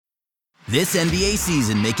This NBA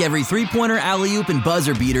season, make every three-pointer, alley-oop, and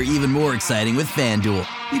buzzer beater even more exciting with FanDuel.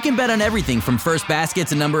 You can bet on everything from first basket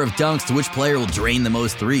to number of dunks to which player will drain the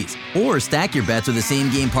most threes. Or stack your bets with a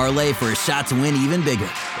same-game parlay for a shot to win even bigger.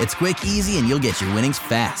 It's quick, easy, and you'll get your winnings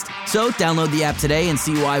fast. So download the app today and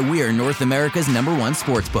see why we're North America's #1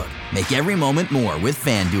 sportsbook. Make every moment more with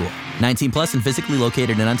FanDuel. 19 plus and physically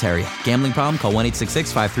located in Ontario. Gambling problem? Call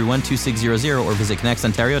 1-866-531-2600 or visit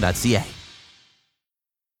connectsontario.ca.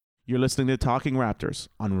 You're listening to Talking Raptors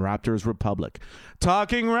on Raptors Republic.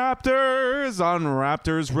 Talking Raptors on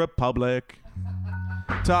Raptors Republic.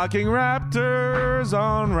 Talking Raptors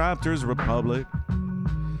on Raptors Republic.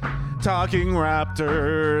 Talking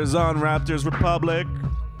Raptors on Raptors Republic.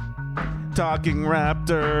 Talking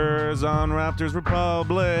Raptors on Raptors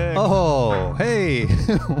Republic. Oh, hey,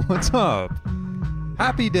 what's up?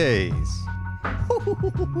 Happy days.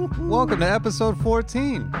 Welcome to episode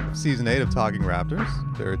 14 of season 8 of Talking Raptors.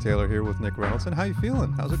 Barry Taylor here with Nick Reynolds. How you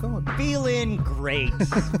feeling? How's it going? Feeling great.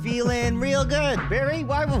 Feeling real good. Barry,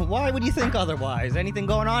 why would you think otherwise? Anything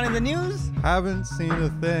going on in the news? Haven't seen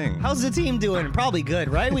a thing. How's the team doing? Probably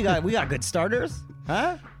good, right? We got good starters.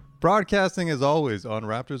 Huh? Broadcasting as always on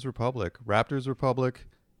Raptors Republic,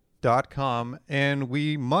 raptorsrepublic.com. And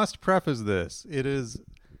we must preface this. It is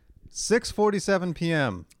 6:47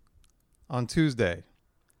 p.m. on Tuesday.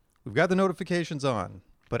 We've got the notifications on,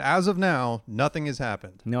 but as of now, nothing has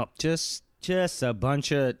happened. No, just a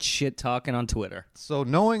bunch of shit talking on Twitter. So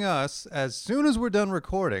knowing us, as soon as we're done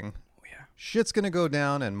recording, shit's going to go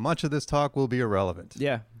down and much of this talk will be irrelevant.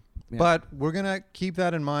 Yeah. But we're going to keep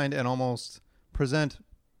that in mind and almost present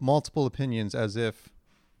multiple opinions as if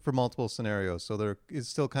for multiple scenarios. So there is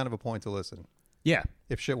still kind of a point to listen. Yeah.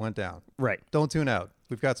 If shit went down. Right. Don't tune out.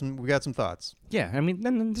 We got some thoughts. Yeah, I mean,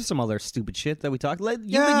 then there's some other stupid shit that we talked. You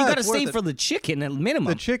got to stay for the chicken at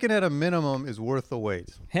minimum. The chicken at a minimum is worth the wait.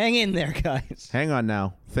 Hang in there, guys. Hang on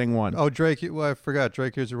now. Thing one. Oh, Drake, I forgot.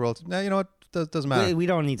 Drake, here's your role. Nah, you know what? Doesn't matter. We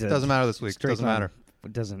don't need to. Doesn't matter this week. Doesn't matter.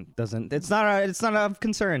 It doesn't. It's not of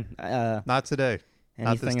concern. Not today.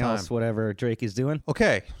 Not this Anything time. else, whatever Drake is doing.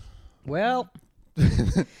 Okay. Well,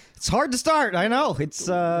 it's hard to start. I know. It's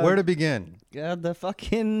where to begin?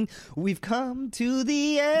 We've come to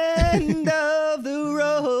the end of the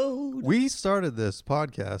road. We started this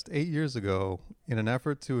podcast 8 years ago in an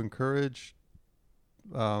effort to encourage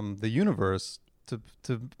the universe to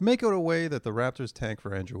make it a way that the Raptors tank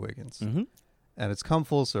for Andrew Wiggins. Mm-hmm. And it's come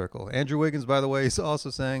full circle. Andrew Wiggins, by the way, is also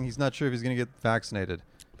saying he's not sure if he's going to get vaccinated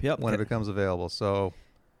when it becomes available. So,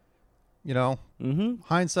 you know,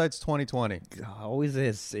 hindsight's 20/20. Always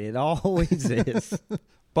is. It always is.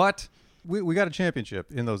 But we got a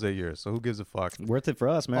championship in those 8 years, so who gives a fuck? Worth it for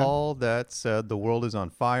us, man. All that said, the world is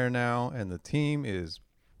on fire now, and the team is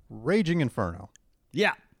raging inferno.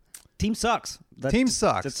 Yeah. Team sucks. Team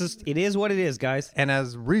sucks. It's just, it is what it is, guys. And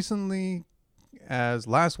as recently as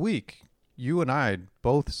last week, you and I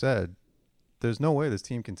both said there's no way this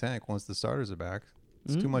team can tank once the starters are back.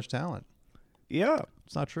 It's too much talent. Yeah.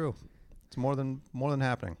 It's not true. It's more than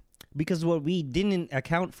happening. Because what we didn't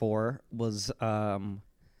account for was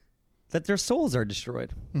that their souls are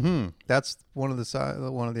destroyed. Mm-hmm. That's one of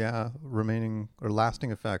the remaining or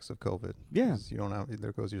lasting effects of COVID. Yeah. You don't have,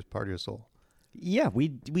 there goes your part of your soul. Yeah,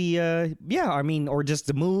 I mean, or just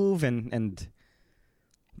the move and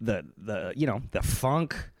the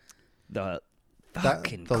funk, the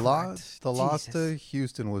fucking the loss Jesus. to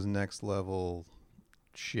Houston was next level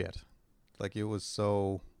shit. Like it was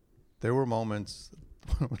so. There were moments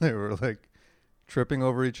when they were like tripping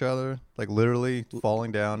over each other, like literally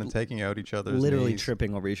falling down and taking out each other's literally knees.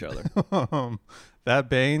 tripping over each other. That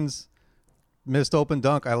Baines missed open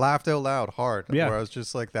dunk. I laughed out loud hard. Yeah. Where I was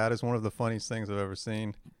just like, that is one of the funniest things I've ever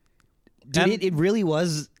seen. Dude, it really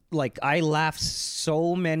was, like, I laughed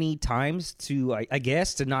so many times I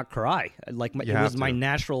guess, to not cry. Like, it was my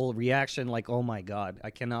natural reaction, like, oh my God, I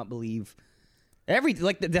cannot believe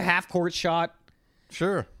like the half-court shot.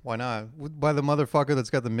 Sure, why not? By the motherfucker that's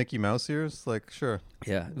got the Mickey Mouse ears? Like, sure.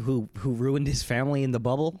 Yeah, who ruined his family in the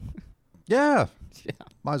bubble? Yeah. Yeah.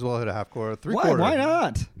 Might as well hit a half-court, three-quarter. Why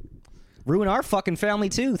not? Ruin our fucking family,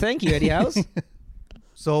 too. Thank you, Eddie House.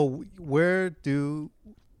 So, where do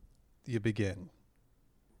you begin?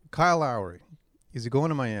 Kyle Lowry, is he going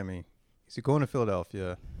to Miami? Is he going to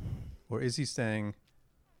Philadelphia? Or is he staying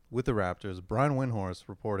with the Raptors? Brian Windhorst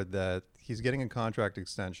reported that he's getting a contract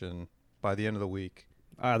extension by the end of the week.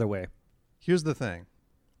 Either way. Here's the thing.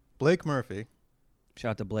 Blake Murphy,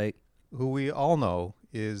 Shout out to Blake. who we all know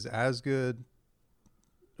is as good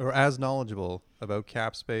or as knowledgeable about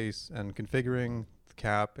cap space and configuring the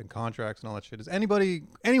cap and contracts and all that shit as anyone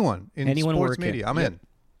in sports working. media. I'm Yep. in.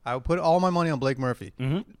 I would put all my money on Blake Murphy.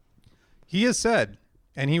 Mm-hmm. He has said,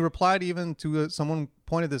 and he replied even to someone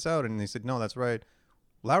pointed this out, and he said, no, that's right.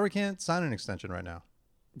 Lowry can't sign an extension right now.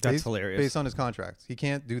 That's hilarious. Based on his contract. He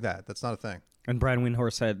can't do that. That's not a thing. And Brian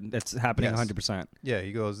Windhorst said that's happening Yes. 100%. Yeah,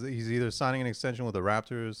 he goes, he's either signing an extension with the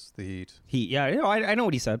Raptors, the Heat. I know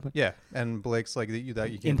what he said. But Yeah, and Blake's like, you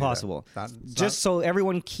can't impossible. Do that. Just so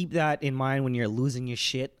everyone keep that in mind when you're losing your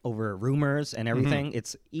shit over rumors and everything. Mm-hmm.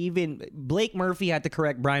 It's even Blake Murphy had to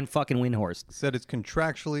correct Brian fucking Windhorst. Said it's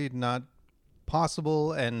contractually not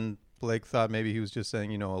possible, and Blake thought maybe he was just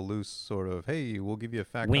saying, a loose sort of, hey, we'll give you a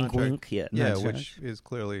fat Wink, contract. wink. Yeah, Yeah, that's which right. is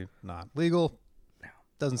clearly not legal.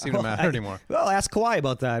 Doesn't seem to matter anymore. Well, ask Kawhi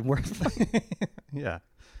about that. Yeah.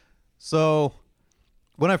 So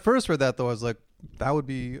when I first read that, though, I was like, that would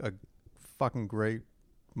be a fucking great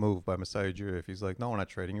move by Masai Ujiri if he's like, no, we're not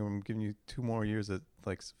trading you. I'm giving you 2 more years at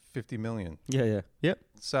like $50 million. Yeah. Yep.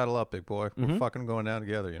 Saddle up, big boy. We're fucking going down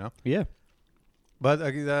together, Yeah. But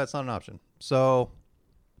that's not an option. So,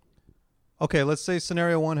 okay, let's say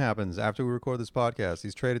scenario 1 happens after we record this podcast.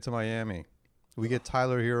 He's traded to Miami. We get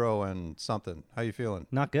Tyler Hero and something. How you feeling?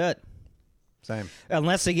 Not good. Same.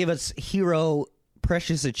 Unless they give us Hero,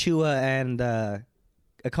 Precious Achua, and a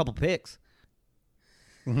couple picks.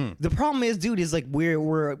 Mm-hmm. The problem is, dude, is like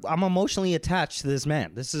I'm emotionally attached to this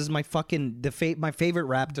man. This is my fucking my favorite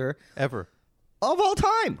Raptor Ever. of all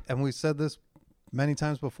time. And we said this many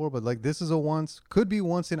times before, but like this is could be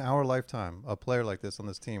once in our lifetime, a player like this on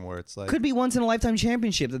this team where it's like Could be once in a lifetime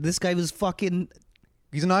championship that this guy was fucking.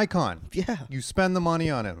 he's an icon. Yeah. You spend the money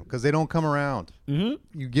on him because they don't come around.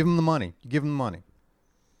 Mm-hmm. You give him the money.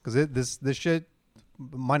 Because this shit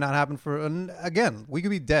might not happen and again, we could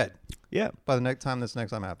be dead Yeah. by the next time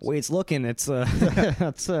happens. Way it's looking, it's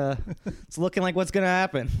it's looking like what's gonna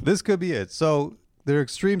happen. This could be it. So there are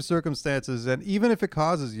extreme circumstances, and even if it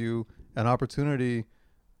causes you an opportunity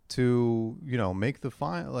to, make the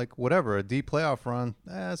a deep playoff run,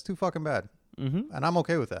 it's too fucking bad. Mm-hmm. And I'm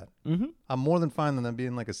okay with that. Mm-hmm. I'm more than fine than them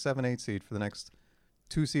being like a 7-8 seed for the next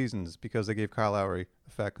 2 seasons because they gave Kyle Lowry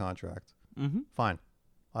a fat contract. Mm-hmm. Fine.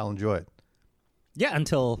 I'll enjoy it. Yeah,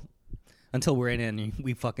 until we're in it and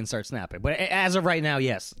we fucking start snapping. But as of right now,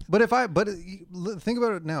 yes. But think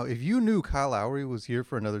about it now. If you knew Kyle Lowry was here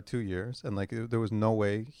for another 2 years and like there was no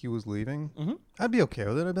way he was leaving, I'd be okay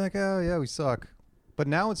with it. I'd be like, oh yeah, we suck. But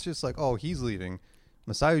now it's just like, oh, he's leaving.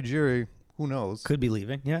 Masai Ujiri, who knows? Could be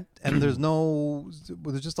leaving, yeah. And there's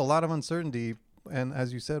just a lot of uncertainty. And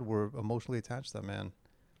as you said, we're emotionally attached to that man.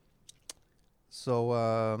 So,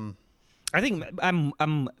 I think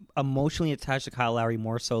I'm emotionally attached to Kyle Lowry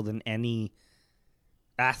more so than any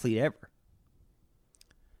athlete ever.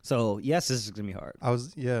 So yes, this is gonna be hard.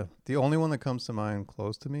 The only one that comes to mind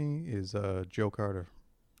close to me is Joe Carter.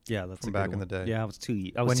 Yeah, that's from back in the day. Yeah, I was too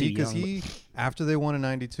young. Because after they won in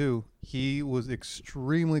 '92, he was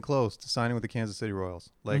extremely close to signing with the Kansas City Royals.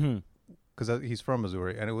 Like, because he's from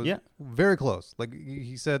Missouri, and it was very close. Like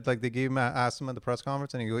he said, like they asked him at the press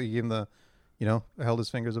conference, and he gave him the, held his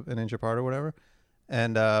fingers an inch apart or whatever.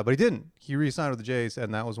 And but he didn't. He re-signed with the Jays,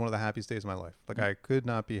 and that was one of the happiest days of my life. Like I could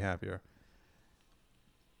not be happier.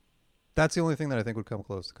 That's the only thing that I think would come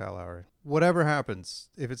close to Kyle Lowry. Whatever happens,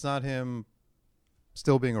 if it's not him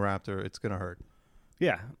still being a Raptor, it's going to hurt.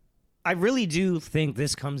 Yeah. I really do think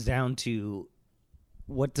this comes down to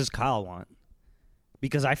what does Kyle want?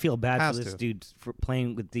 Because I feel bad for this dude for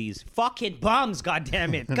playing with these fucking bums, God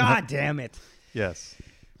damn it. God damn it. Yes.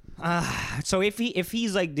 So if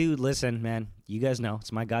he's like, dude, listen, man, you guys know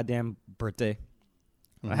it's my goddamn birthday.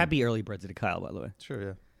 Happy early birthday to Kyle, by the way.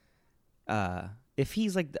 Sure, yeah. If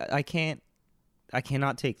he's like, I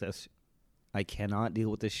cannot take this. I cannot deal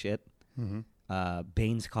with this shit.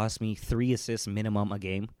 Baines cost me 3 assists minimum a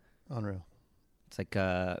game. Unreal. It's like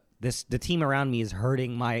the team around me is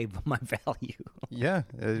hurting my value. Yeah,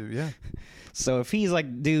 yeah. So if he's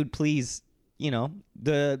like, dude, please, that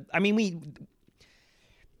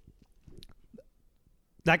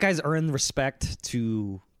guy's earned respect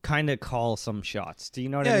to kind of call some shots. Do you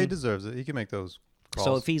know what I mean? Yeah, he deserves it. He can make those calls.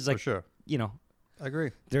 So if he's like, for sure. I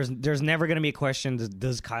agree. There's never going to be a question.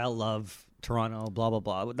 Does Kyle love Toronto? Blah blah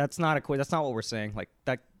blah. That's not what we're saying. Like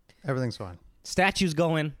that. Everything's fine. Statue's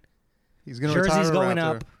going. He's going to retire. Jersey's going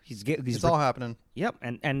Raptor. up. It's all happening. Yep,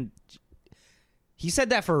 and he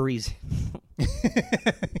said that for a reason.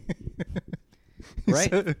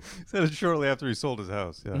 Right? He said it shortly after he sold his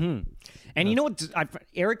house. Yeah. Mm-hmm. And you know what?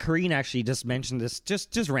 Eric Kareen actually just mentioned this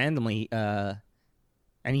just randomly, and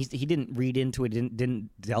he didn't read into it,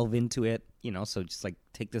 didn't delve into it, So just like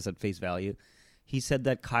take this at face value. He said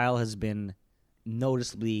that Kyle has been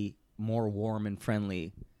noticeably more warm and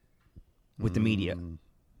friendly with the media.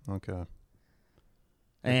 Okay.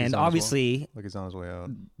 And obviously, like he's on his way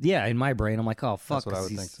out. Yeah, in my brain, I'm like, oh fuck. That's what I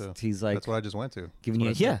would think too. He's like, that's what I just went to. Giving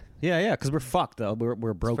you, yeah, because we're fucked though.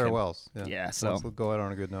 We're broken. Farewells. Yeah. So let's go out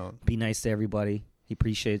on a good note. Be nice to everybody. He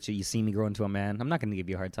appreciates you. You see me grow into a man. I'm not going to give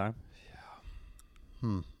you a hard time.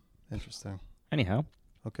 Yeah. Interesting. Anyhow.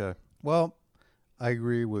 Okay. Well, I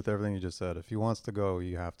agree with everything you just said. If he wants to go,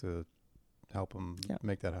 you have to help him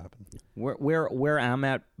make that happen. Where I'm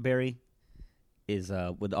at, Barry, is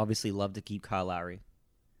would obviously love to keep Kyle Lowry,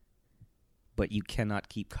 but you cannot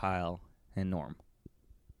keep Kyle and Norm.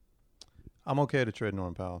 I'm okay to trade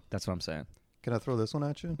Norm Powell. That's what I'm saying. Can I throw this one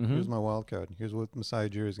at you? Mm-hmm. Here's my wild card. Here's what Masai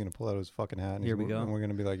Ujiri is going to pull out of his fucking hat. And Here we go. And we're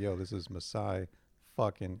going to be like, yo, this is Masai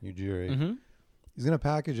fucking Ujiri. Mm-hmm. He's going to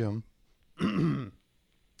package him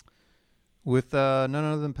with none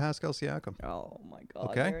other than Pascal Siakam. Oh, my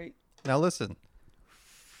God. Okay? Barry. Now, listen.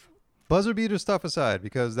 Buzzer beater stuff aside,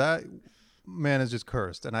 because that man is just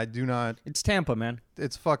cursed. And I do not. It's Tampa, man.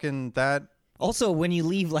 It's fucking that. Also, when you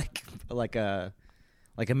leave like a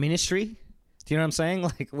ministry, do you know what I'm saying?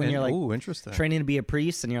 Like when you're like interesting. training to be a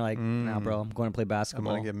priest and you're like, nah, bro, I'm going to play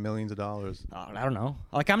basketball. I'm going to get millions of dollars. I don't know.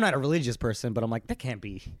 Like, I'm not a religious person, but I'm like, that can't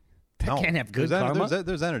be. That can't have good karma.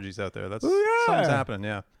 There's energies out there. That's something's happening,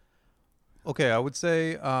 yeah. Okay, I would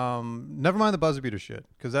say never mind the buzzer beater shit,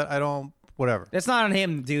 because I don't, whatever. That's not on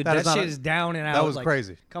him, dude. That shit is down and out. That was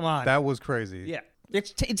crazy. Come on. That was crazy. Yeah.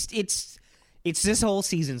 It's this whole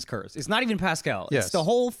season's curse. It's not even Pascal. Yes. It's the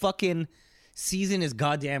whole fucking season is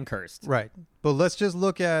goddamn cursed. Right. But let's just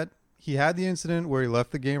look at, he had the incident where he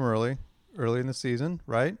left the game early in the season,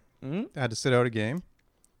 right? Mm-hmm. Had to sit out a game.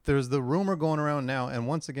 There's the rumor going around now, and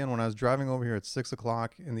once again, when I was driving over here at 6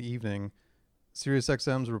 o'clock in the evening,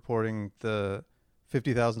 SiriusXM's reporting the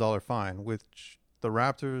 $50,000 fine, which the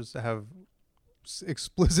Raptors have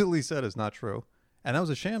explicitly said is not true. And that was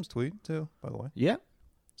a Shams tweet, too, by the way. Yeah.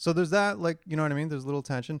 So there's that, like, you know what I mean? There's a little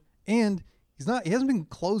tension. And he hasn't been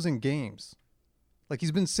closing games. Like,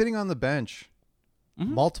 he's been sitting on the bench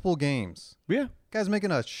multiple games. Yeah. Guy's making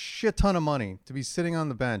a shit ton of money to be sitting on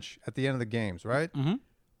the bench at the end of the games, right? Mm-hmm.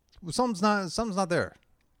 Well, something's not there.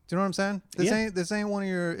 Do you know what I'm saying? This ain't one of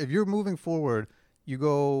your, if you're moving forward, you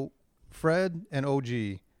go Fred and OG,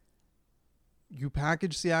 you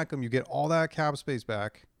package Siakam, you get all that cap space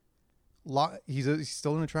back. He's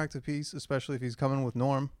still an attractive piece, especially if he's coming with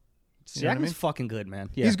Norm. You know Siakam's fucking good,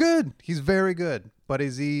 man. Yeah. He's good. He's very good. But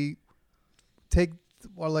is he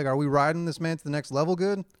are we riding this man to the next level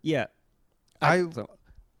good? Yeah.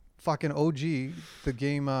 Fucking OG, the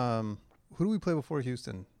game, who do we play before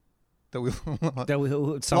Houston? Lost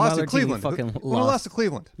to Cleveland. We lost to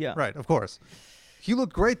Cleveland. Yeah. Right, of course. He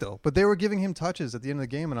looked great, though. But they were giving him touches at the end of the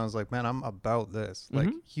game, and I was like, man, I'm about this. Like,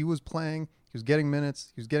 he was playing. He was getting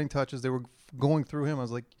minutes. He was getting touches. They were going through him. I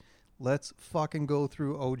was like, let's fucking go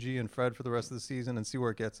through OG and Fred for the rest of the season and see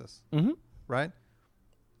where it gets us. Mm-hmm. Right?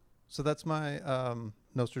 So that's my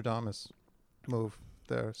Nostradamus move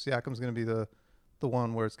there. Siakam's going to be the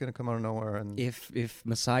one where it's going to come out of nowhere. And if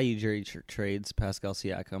Masai Ujiri trades Pascal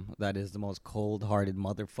Siakam, that is the most cold-hearted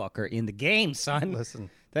motherfucker in the game, son.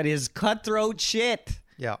 Listen. That is cutthroat shit.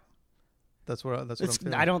 Yeah. That's what I'm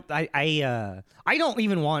feeling. I don't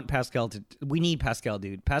even want Pascal to. We need Pascal,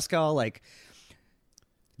 dude. Pascal, like,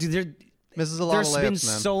 dude, there misses a lot of layups, there's been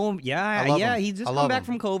man. so yeah. He just come back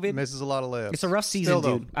from COVID. Misses a lot of layups. It's a rough season,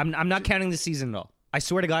 Still, dude. I'm not counting the season though. I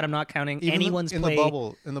swear to God, I'm not counting anyone's play.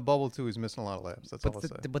 In the bubble too, he's missing a lot of layups. That's all I'll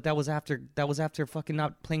say. But that was after fucking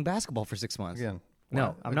not playing basketball for 6 months. Again.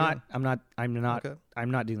 No, I'm not. Okay.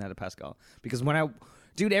 I'm not doing that to Pascal because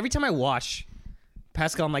every time I watch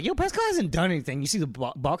Pascal, I'm like, yo, Pascal hasn't done anything. You see the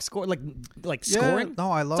box score, like scoring.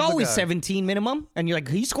 No, I love. It's always the guy. 17 minimum, and you're like,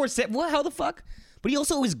 he scored what? How the fuck? But he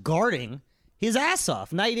also is guarding his ass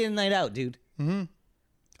off night in, night out, dude. Mm-hmm.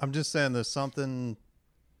 I'm just saying, there's something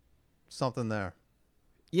there.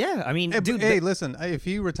 Yeah, I mean, dude. Hey, listen, if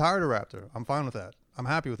he retired a Raptor, I'm fine with that. I'm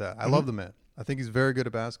happy with that. I love the man. I think he's very good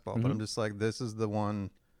at basketball, but I'm just like, this is the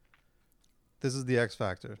one. This is the X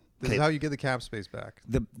factor. This is how you get the cap space back.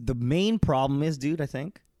 The main problem is, dude, I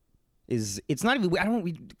think, is it's not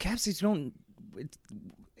even. Cap space don't.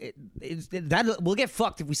 That we'll get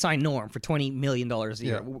fucked if we sign Norm for $20 million a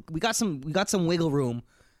year. Yeah. We got some wiggle room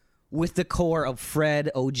with the core of Fred,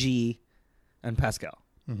 OG, and Pascal.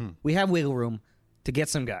 Mm-hmm. We have wiggle room to get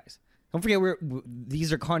some guys. Don't forget,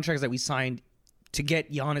 these are contracts that we signed to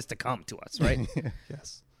get Giannis to come to us, right?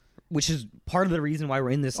 Yes. Which is part of the reason why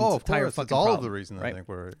we're in this entire fucking it's all problem, of the reason right? I think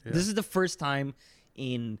we're. Yeah. This is the first time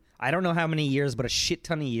in I don't know how many years, but a shit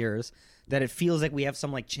ton of years that it feels like we have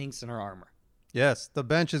some like chinks in our armor. Yes, the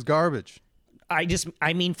bench is garbage. I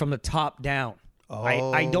mean from the top down.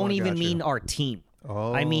 I don't even mean our team.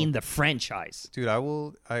 Oh, I mean the franchise. dude,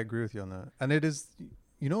 I agree with you on that. And it is,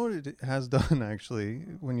 you know what it has done actually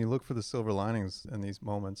when you look for the silver linings in these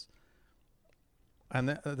moments. And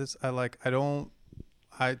to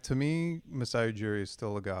me, Masai Ujiri is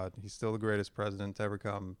still a god. He's still the greatest president to ever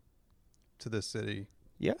come to this city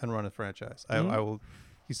and run a franchise.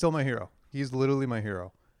 He's still my hero. He's literally my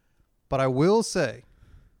hero. But I will say,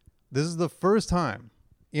 this is the first time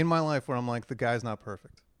in my life where I'm like, the guy's not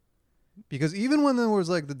perfect. Because even when there was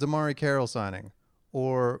like the Damari Carroll signing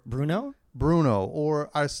or Bruno, or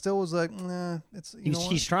I still was like, nah,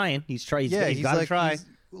 he's trying. He's got to try. He's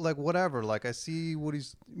like, whatever. Like, I see what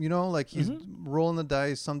he's, like he's rolling the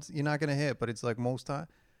dice. You're not going to hit, but it's like most time.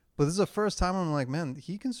 But this is the first time I'm like, man,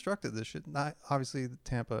 he constructed this shit. Not obviously the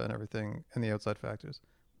Tampa and everything and the outside factors,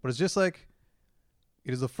 but it's just like,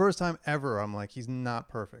 it is the first time ever I'm like, he's not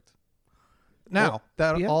perfect. Now,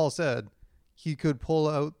 all said, he could pull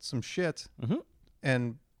out some shit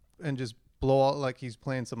and just blow out like he's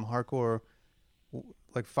playing some hardcore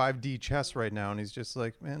like 5D chess right now, and he's just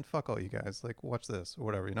like, man, fuck all you guys. Like, watch this or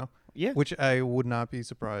whatever, Yeah. Which I would not be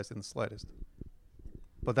surprised in the slightest.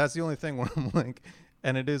 But that's the only thing where I'm like,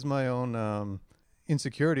 and it is my own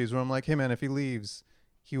insecurities where I'm like, hey, man, if he leaves,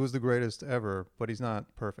 he was the greatest ever, but he's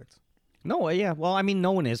not perfect. No, yeah. Well, I mean,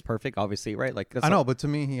 no one is perfect, obviously, right? Like I know, but to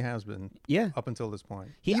me, he has been. Yeah. Up until this point,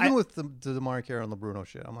 even with the Damari Carroll and the Bruno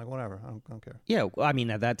shit, I'm like, whatever, I don't care. Yeah, well, I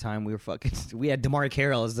mean, at that time, we had Damari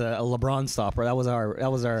Carroll as a LeBron stopper. That was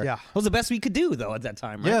the best we could do, though, at that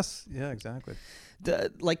time, right? Yes, yeah, exactly.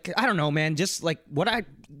 I don't know, man. Just like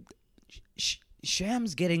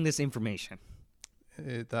Shams getting this information.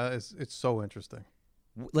 It's so interesting.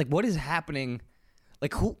 Like, what is happening?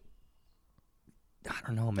 Like, who? I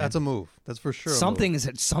don't know, man. That's a move. That's for sure. Something's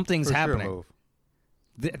for happening. Sure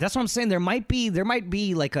That's what I'm saying. There might be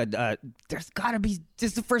like there's got to be.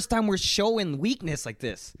 This is the first time we're showing weakness like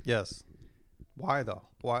this. Yes. Why though?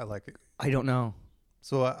 Why? Like, I don't know.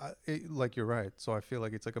 So like you're right. So I feel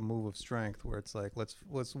like it's like a move of strength where it's like let's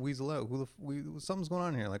weasel out. Something's going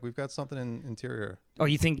on here. Like we've got something in interior. Oh,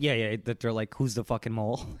 you think? Yeah. That they're like, who's the fucking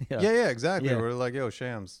mole? Yeah, exactly. Yeah. We're like, yo,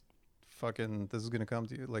 Shams, fucking, this is gonna come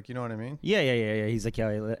to you. Like, you know what I mean? Yeah. He's like,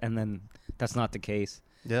 yeah, and then that's not the case.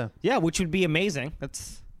 Yeah, which would be amazing.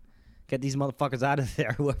 Let's get these motherfuckers out of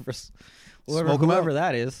there. Whoever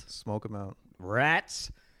that is. Smoke them out.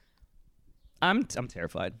 Rats. I'm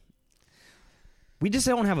terrified. We just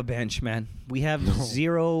don't have a bench, man. We have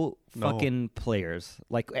zero fucking players.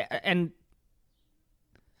 Like, and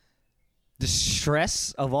the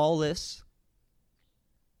stress of all this,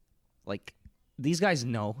 like, these guys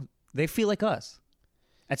know. They feel like us.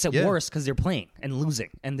 It's at worse because they're playing and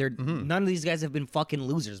losing. And they're none of these guys have been fucking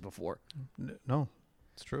losers before. No,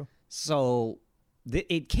 it's true. So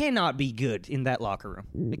it cannot be good in that locker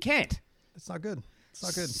room. It can't. It's not good. It's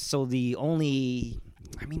not good. So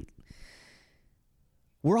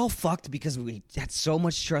we're all fucked because we had so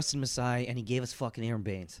much trust in Masai and he gave us fucking Aaron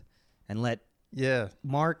Baines and let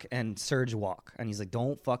Mark and Serge walk. And he's like,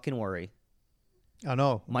 don't fucking worry. I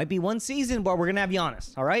know. Might be one season, but we're going to have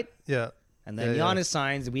Giannis, all right? Yeah. And then Giannis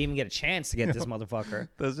signs, and we even get a chance to get this motherfucker.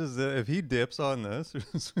 That's just if he dips on this.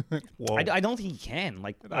 Like, whoa. I don't think he can.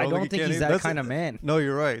 Like, I don't think he's that kind of man. No,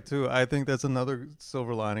 you're right too. I think that's another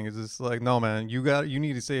silver lining. Is just like, no, man, you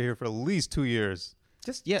need to stay here for at least 2 years.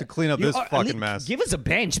 Just to clean up this fucking mess. Give us a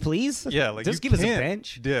bench, please. Yeah, like just give us a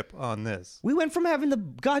bench. Dip on this. We went from having the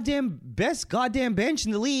best goddamn bench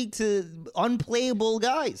in the league to unplayable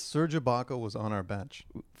guys. Serge Ibaka was on our bench.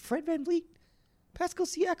 Fred VanVleet, Pascal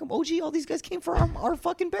Siakam, OG, all these guys came from our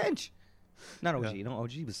fucking bench. Not OG. Yeah. No,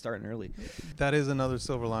 OG was starting early. That is another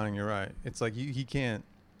silver lining. You're right. It's like he can't.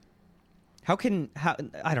 How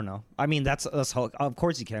I don't know. I mean, that's how. Of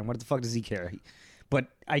course he can. What the fuck does he care? But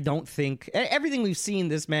I don't think everything we've seen.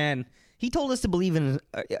 This man, he told us to believe in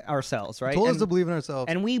ourselves, right? He told us to believe in ourselves,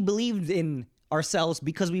 and we believed in ourselves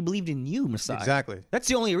because we believed in you, Masai. Exactly. That's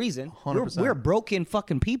the only reason. 100%. We're broken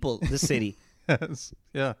fucking people. This city. Yes.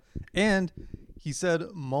 Yeah. And he said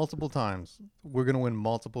multiple times, we're going to win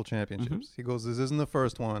multiple championships. He goes, this isn't the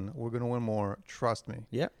first one. We're going to win more. Trust me.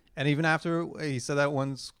 Yeah. And even after he said that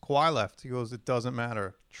once Kawhi left, he goes, it doesn't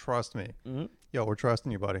matter. Trust me. Yo, we're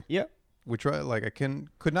trusting you, buddy. Yeah. We try. Like, I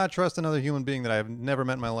could not trust another human being that I have never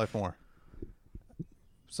met in my life more.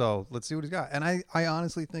 So let's see what he's got. And I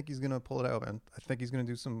honestly think he's going to pull it out, man. I think he's going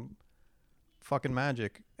to do some fucking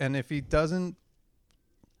magic. And if he doesn't,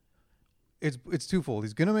 it's twofold.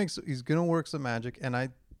 He's gonna work some magic, and I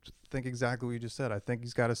think exactly what you just said. I think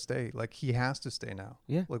he's got to stay. Like, he has to stay now.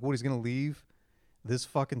 Yeah. Like, what, he's gonna leave this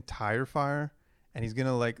fucking tire fire, and he's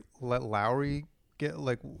gonna like let Lowry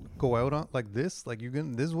go out on like this. Like,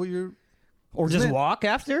 this is what you're Or just walk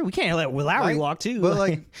after? We can't let Lowry walk too. But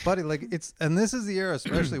like, buddy, like it's, and this is the era,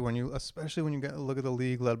 especially when you look at the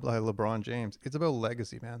league led by LeBron James. It's about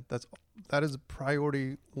legacy, man. That is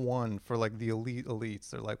priority one for like the elites.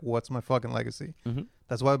 They're like, what's my fucking legacy? Mm-hmm.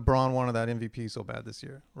 That's why Bron wanted that MVP so bad this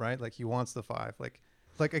year, right? Like he wants the 5. Like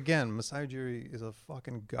again, Masai Ujiri is a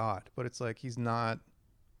fucking god, but it's like he's not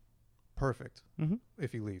perfect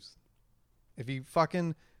if he leaves. If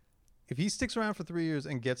he sticks around for 3 years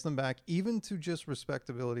and gets them back, even to just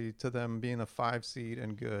respectability to them being a 5 seed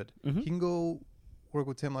and good, he can go work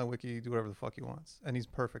with Tim Leiweke, do whatever the fuck he wants, and he's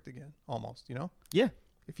perfect again, almost. You know? Yeah.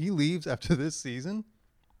 If he leaves after this season,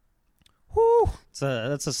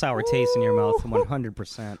 that's a sour taste in your mouth,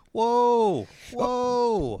 100%. Whoa.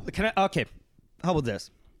 Okay, how about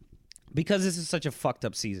this? Because this is such a fucked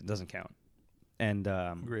up season, it doesn't count. And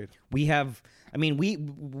Agreed.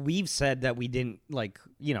 we've said that we didn't, like,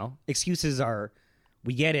 you know, excuses are,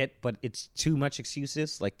 we get it, but it's too much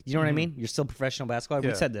excuses. Like, you know what I mean? You're still professional basketball.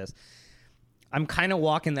 Yeah. We said this. I'm kind of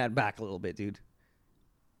walking that back a little bit, dude.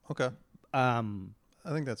 Okay. I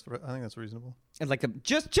think that's reasonable. And like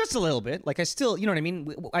just a little bit. Like I still, you know what I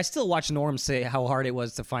mean? I still watch Norm say how hard it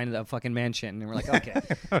was to find a fucking mansion, and we're like,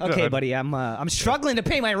 okay, buddy, I'm struggling to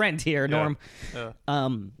pay my rent here, Norm. Yeah.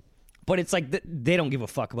 But it's like they don't give a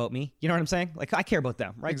fuck about me. You know what I'm saying? Like I care about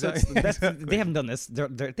them, right? Exactly. So they haven't done this.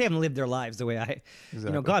 They haven't lived their lives the way I. Exactly. You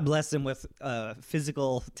know, God bless them with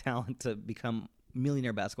physical talent to become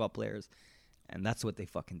millionaire basketball players, and that's what they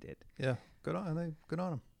fucking did. Yeah. Good on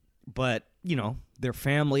them. But you know, their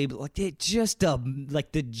family, like they just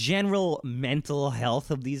like the general mental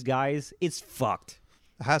health of these guys, it's fucked.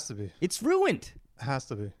 It has to be. It's ruined. It has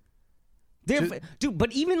to be. Dude,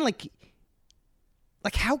 but even like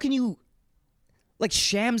how can you, like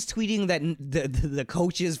Shams tweeting that the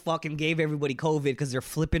coaches fucking gave everybody COVID because they're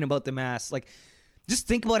flipping about the mask. Like, just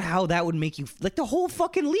think about how that would make you, like the whole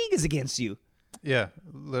fucking league is against you. Yeah.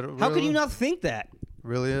 How can you not think that?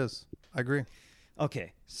 Really is. I agree.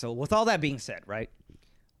 Okay, so with all that being said, right,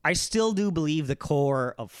 I still do believe the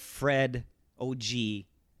core of Fred, OG,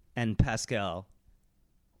 and Pascal,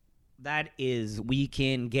 that is, we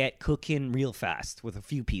can get cooking real fast with a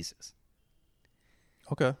few pieces.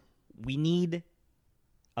 Okay. We need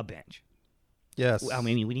a bench. Yes. I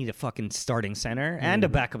mean, we need a fucking starting center and a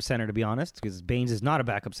backup center, to be honest, because Baines is not a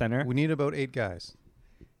backup center. We need about 8 guys.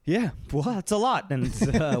 Yeah, well, that's a lot, and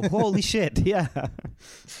holy shit, yeah.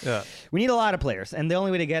 Yeah. We need a lot of players, and the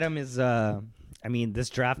only way to get them is, I mean, this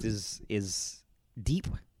draft is deep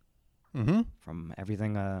from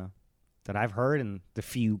everything that I've heard and the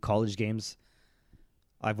few college games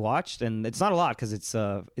I've watched, and it's not a lot because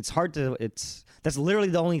it's hard to that's literally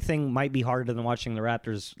the only thing might be harder than watching the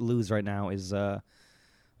Raptors lose right now is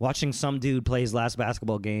watching some dude play his last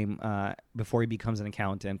basketball game before he becomes an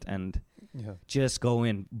accountant and just go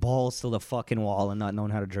in balls to the fucking wall and not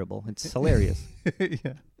knowing how to dribble. It's hilarious.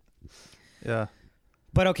 Yeah.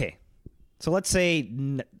 But okay, so let's say,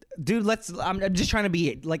 dude, I'm just trying to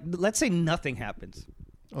be like, let's say nothing happens.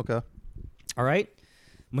 Okay. All right.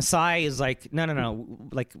 Masai is like, no.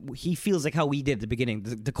 Like he feels like how we did at the beginning.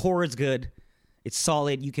 The core is good. It's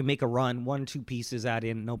solid. You can make a run. 1-2 pieces add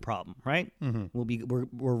in, no problem. Right? We're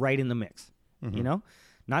right in the mix. You know,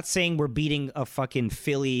 not saying we're beating a fucking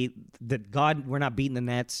Philly. We're not beating the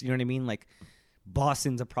Nets. You know what I mean? Like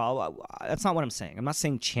Boston's a problem. That's not what I'm saying. I'm not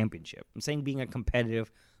saying championship. I'm saying being a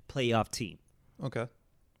competitive playoff team. Okay.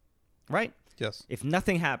 Right? Yes. If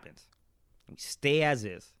nothing happens, we stay as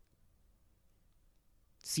is.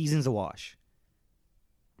 Season's a wash.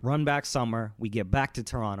 Run back summer. We get back to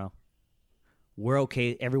Toronto. We're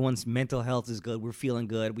okay. Everyone's mental health is good. We're feeling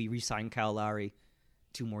good. We re-sign Kyle Lowry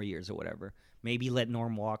 2 more years or whatever. Maybe let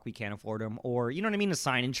Norm walk. We can't afford him. Or, you know what I mean? A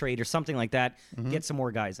sign and trade or something like that. Get some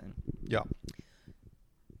more guys in. Yeah.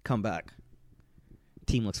 Come back.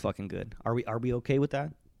 Team looks fucking good. Are we okay with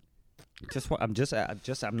that? I'm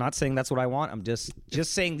not saying that's what I want. I'm just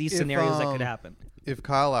saying these scenarios that could happen. If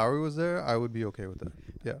Kyle Lowry was there, I would be okay with that.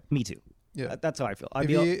 Yeah. Me too. Yeah. That's how I feel.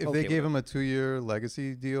 If they gave him a 2-year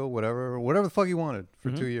legacy deal, whatever the fuck he wanted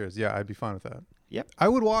for 2 years, yeah, I'd be fine with that. Yep. I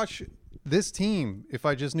would watch this team if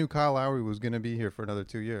I just knew Kyle Lowry was going to be here for another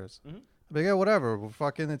 2 years. I'd be like, yeah, whatever. Well,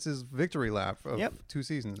 fucking, it's his victory lap of 2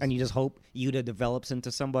 seasons. And you just hope Yuta develops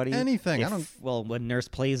into somebody. Anything. Well, when Nurse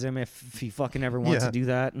plays him, if he fucking ever wants to do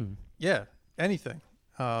that. Yeah, anything.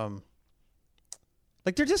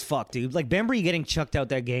 Like, they're just fucked, dude. Like, Bembry getting chucked out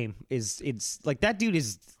that game it's like that dude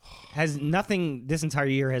has nothing this entire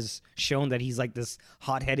year has shown that he's like this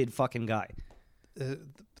hot-headed fucking guy.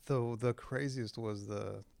 The craziest was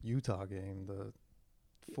the Utah game, the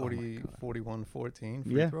 41-14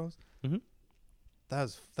 free throws.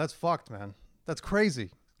 That's fucked, man. That's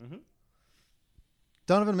crazy. Mm-hmm.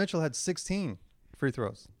 Donovan Mitchell had 16 free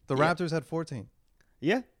throws. The Raptors had 14.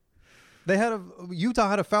 Yeah. They had Utah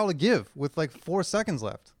had a foul to give with like 4 seconds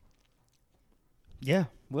left. Yeah.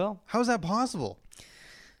 Well, how is that possible?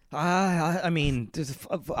 I mean,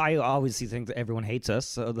 I obviously think that everyone hates us,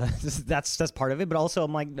 so that's part of it. But also,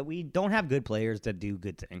 I'm like, we don't have good players that do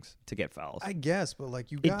good things to get fouls. I guess, but like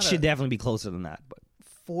it should definitely be closer than that. But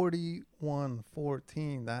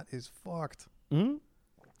 41-14, that is fucked. Mm-hmm.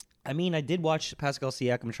 I mean, I did watch Pascal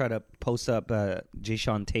Siakam try to post up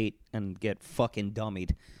Jayshawn Tate and get fucking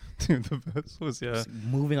dummied. Dude, the best was just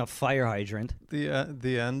moving a fire hydrant. The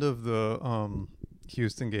end of the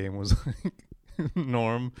Houston game was like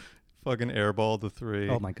Norm fucking airballed the 3.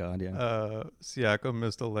 Oh my god, yeah. Siakam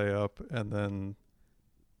missed a layup, and then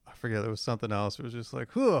I forget, there was something else. It was just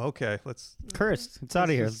like, okay, let's cursed. It's out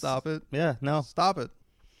of here. Stop it. Yeah, no. Stop it.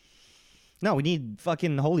 No, we need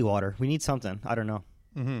fucking holy water. We need something. I don't know.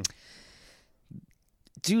 Mm-hmm.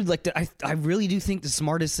 Dude, like I really do think the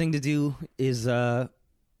smartest thing to do is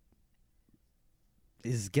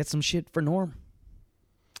get some shit for Norm.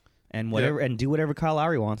 And whatever, and do whatever Kyle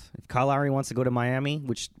Lowry wants. If Kyle Lowry wants to go to Miami,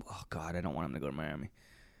 which, oh God, I don't want him to go to Miami.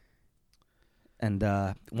 And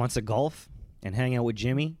wants to golf and hang out with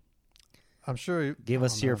Jimmy. I'm sure. Give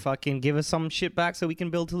us some shit back so we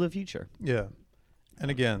can build to the future. Yeah. And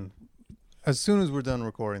again, as soon as we're done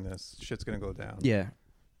recording this, shit's going to go down. Yeah.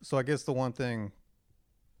 So I guess the one thing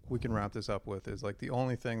we can wrap this up with is like the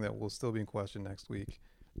only thing that will still be in question next week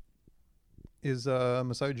is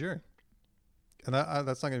Masai Ujiri. And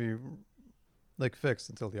that's not going to be like fixed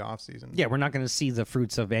until the off season. Yeah, we're not going to see the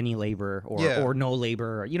fruits of any labor or no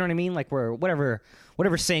labor. You know what I mean? Like whatever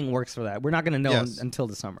saying works for that. We're not going to know until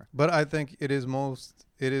the summer. But I think it's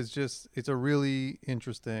a really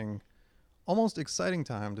interesting, almost exciting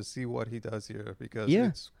time to see what he does here, because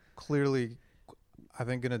it's clearly, I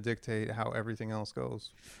think, going to dictate how everything else goes.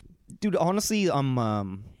 Dude, honestly, I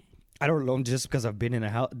don't know, just because I've been in a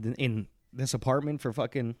house in this apartment for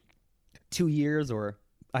fucking 2 years, or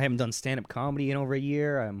I haven't done stand-up comedy in over a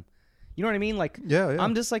year. You know what I mean? Like,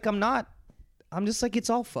 I'm just like, it's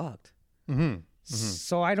all fucked. Mm-hmm. Mm-hmm.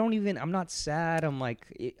 So I'm not sad. I'm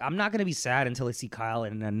like, I'm not going to be sad until I see Kyle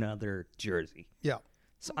in another jersey. Yeah.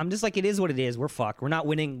 So I'm just like, it is what it is. We're fucked. We're not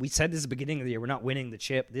winning. We said this at the beginning of the year. We're not winning the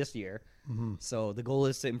chip this year. Mm-hmm. So the goal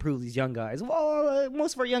is to improve these young guys. Well,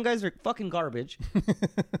 most of our young guys are fucking garbage.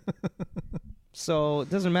 So it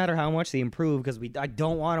doesn't matter how much they improve, because I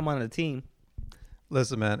don't want them on the team.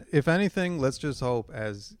 Listen, man, if anything, let's just hope,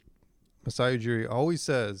 as Masai Ujiri always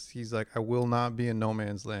says, he's like, I will not be in no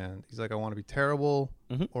man's land. He's like, I want to be terrible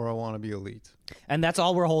or I want to be elite. And that's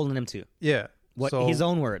all we're holding him to. Yeah. His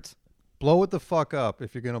own words. Blow it the fuck up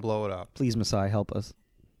if you're going to blow it up. Please, Masai, help us.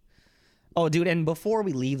 Oh, dude, and before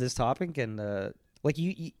we leave this topic, and like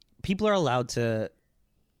you people are allowed to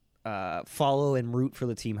follow and root for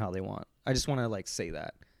the team how they want. I just want to like say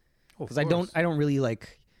that, because I don't really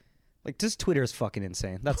like just Twitter is fucking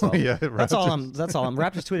insane. That's all. Yeah, that's all.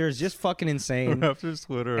 Raptors Twitter is just fucking insane. Raptors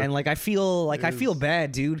Twitter, and like I feel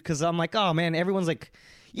bad, dude, because I'm like, oh man, everyone's like,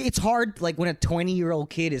 it's hard like when a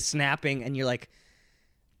 20-year-old kid is snapping, and you're like,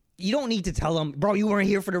 you don't need to tell them, bro, you weren't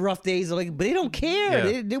here for the rough days. Like, but they don't care.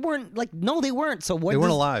 Yeah. They weren't like, no, they weren't. So what? They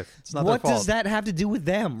weren't alive. It's not their fault. What does that have to do with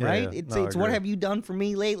them, right? Yeah. It's what have you done for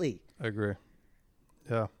me lately? I agree.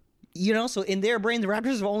 Yeah. You know, so in their brain, the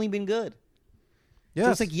Raptors have only been good. Yes.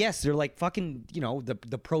 So it's like, yes, they're like fucking, you know,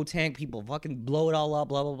 the pro tank people fucking blow it all up,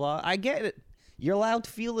 blah, blah, blah. I get it. You're allowed to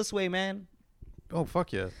feel this way, man. Oh,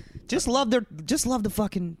 fuck yeah. Just love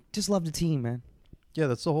the team, man. Yeah,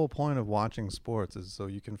 that's the whole point of watching sports, is so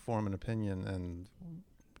you can form an opinion and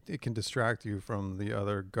it can distract you from the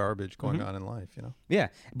other garbage going on in life, you know? Yeah.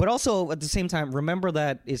 But also at the same time, remember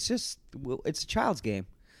that it's a child's game.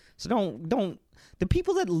 So don't the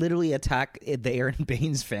people that literally attack the Aaron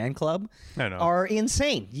Baines fan club are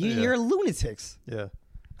insane. You're lunatics. Yeah.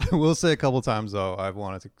 I will say a couple times, though, I've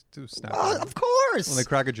wanted to snap. Of course. When they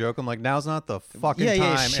crack a joke, I'm like, now's not the fucking time.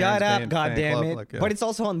 Yeah, shut up, goddammit. Like, but it's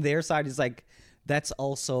also on their side. It's like, that's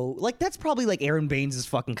also, like, that's probably like Aaron Baines'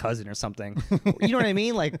 fucking cousin or something. You know what I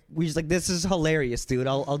mean? Like, we just like, this is hilarious, dude.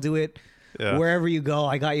 I'll do it wherever you go.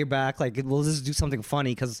 I got your back. Like, we'll just do something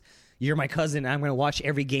funny because you're my cousin. And I'm going to watch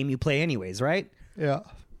every game you play anyways, right? Yeah.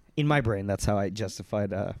 In my brain, that's how I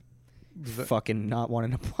justified fucking not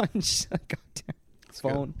wanting to punch a goddamn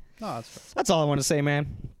phone. No, that's fair. That's all I want to say,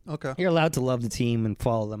 man. Okay. You're allowed to love the team and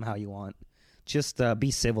follow them how you want. Just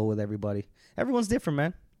be civil with everybody. Everyone's different,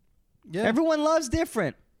 man. Yeah. Everyone loves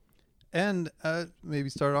different. And maybe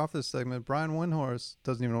start off this segment, Brian Windhorst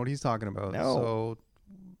doesn't even know what he's talking about. No. So,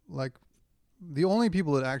 like, the only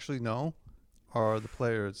people that actually know are the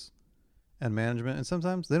players and management, and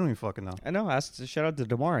sometimes they don't even fucking know. I know. Shout out to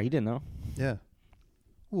DeMar. He didn't know. Yeah.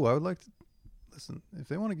 Ooh, I would like to listen. If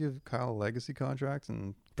they want to give Kyle a legacy contract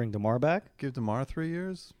and Bring DeMar back. give DeMar 3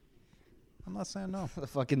 years, I'm not saying no.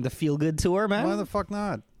 The feel good tour, man. Why the fuck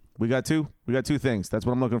not? We got two things. That's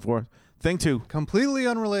what I'm looking for. Thing 2. Completely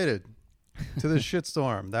unrelated to this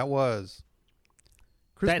shitstorm that was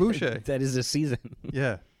Chris Boucher. That is this season.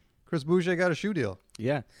 Yeah. Chris Boucher got a shoe deal.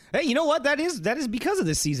 Yeah. Hey, you know what? That is because of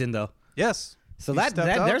this season, though. Yes. So He that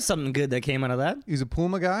stepped up. there's something good that came out of that. He's a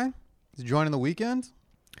Puma guy. He's joining the weekend.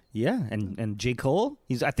 Yeah, and J. Cole.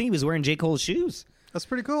 I think he was wearing J. Cole's shoes. That's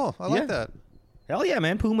pretty cool. I Yeah. like that. Hell yeah,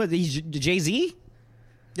 man. Puma. He's Jay-Z.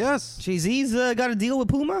 Yes. Jay-Z's got a deal with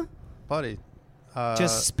Puma. Buddy.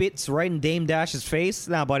 Just spits right in Dame Dash's face.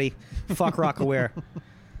 Nah, buddy. Fuck Rockaware.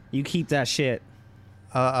 You keep that shit.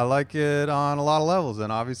 I like it on a lot of levels.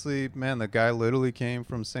 And obviously, man, the guy literally came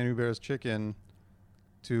from St. Hubert's Chicken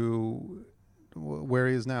to where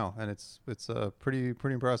he is now. And it's pretty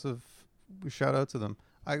impressive. Shout out to them.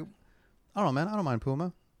 I don't know, man. I don't mind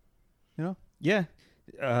Puma. You know? Yeah.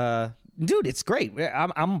 Dude, it's great.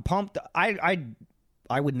 I'm pumped. I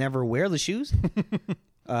would never wear the shoes.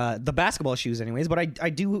 The basketball shoes anyways, but I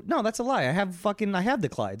do. No, that's a lie. I have the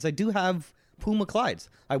Clydes. I do have Puma Clydes.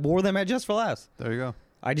 I wore them at Just for Laughs. There you go.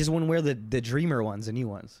 I just wouldn't wear the Dreamer ones, the new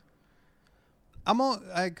ones.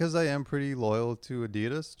 Because I am pretty loyal to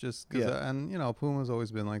Adidas, just because, Yeah. and you know, Puma's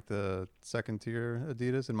always been like the second tier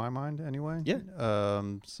Adidas in my mind, anyway. Yeah.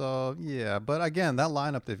 So yeah, but again, that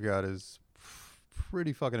lineup they've got is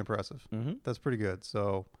pretty fucking impressive. Mm-hmm. That's pretty good.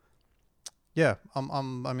 So yeah,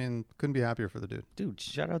 I mean, couldn't be happier for the dude. Dude,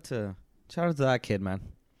 shout out to that kid, man.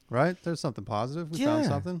 Right? There's something positive. We found Yeah.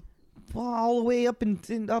 something. Well, all the way up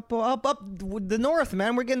up the north,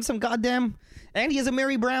 man. We're getting some goddamn. And he has a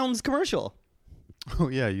Mary Brown's commercial. Oh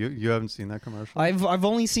yeah, you haven't seen that commercial? I've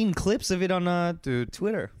only seen clips of it on Dude,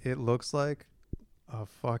 Twitter. it looks like a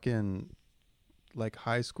fucking like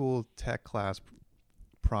high school tech class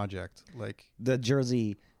project. Like, The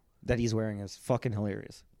jersey that he's wearing is fucking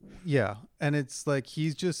hilarious. yeah, and it's like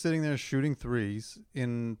he's just sitting there shooting threes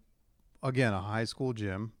in, again, a high school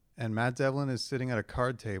gym, and Matt Devlin is sitting at a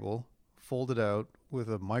card table, folded out with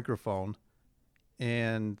a microphone,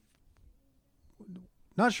 and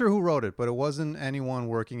not sure who wrote it, but it wasn't anyone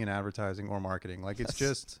working in advertising or marketing. Like, it's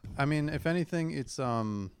just, I mean, if anything, it's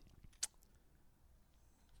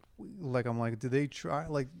like, I'm like, did they try,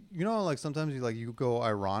 like, you know, like sometimes you go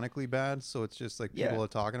ironically bad, so it's just like people Yeah. are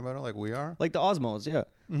talking about it like we are. Like the Osmos, yeah.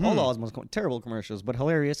 All the Osmos, terrible commercials, but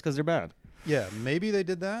hilarious because they're bad. Yeah, maybe they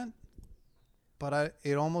did that, but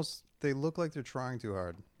they look like they're trying too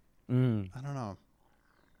hard. I don't know.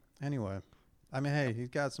 Anyway, I mean, hey, he's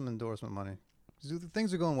got some endorsement money.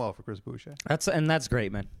 Things are going well for Chris Boucher. That's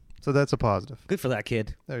great, man. So that's a positive. Good for that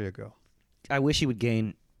kid. There you go. I wish he would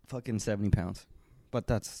gain fucking 70 pounds, but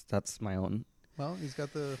that's my own. Well, he's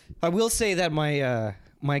got the... I will say that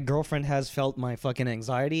my girlfriend has felt my fucking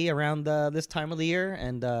anxiety around this time of the year,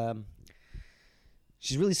 and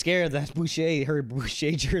she's really scared that her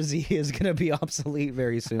Boucher jersey is gonna be obsolete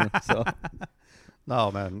very soon. So,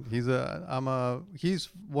 No, man. He's one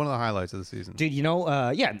of the highlights of the season. dude, you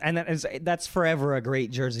know, yeah, and that's forever a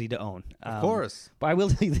great jersey to own. Of course. But I will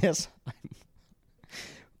tell you this.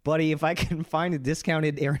 Buddy, if I can find a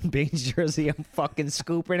discounted Aaron Baines jersey, I'm fucking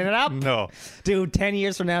scooping it up. No. Dude, 10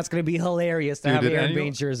 years from now, it's going to be hilarious to have an Aaron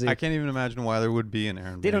Baines jersey. I can't even imagine why there would be an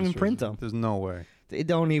Aaron Baines They don't even jersey. print them. There's no way. They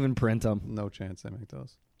don't even print them. No chance they make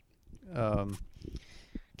those.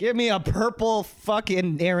 Give me a purple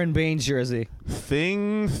fucking Aaron Baines jersey.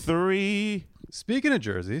 Thing 3. Speaking of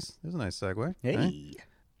jerseys, there's a nice segue. Hey. right?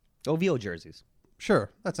 OVO jerseys. Sure,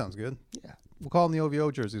 that sounds good. Yeah. We'll call them the OVO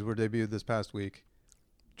jerseys. Were debuted this past week.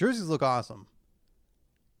 Jerseys look awesome.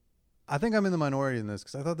 I think I'm in the minority in this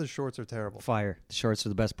because I thought the shorts are terrible. Fire. The shorts are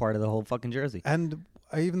the best part of the whole fucking jersey. And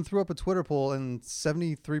I even threw up a Twitter poll, and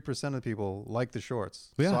 73% of people like the shorts.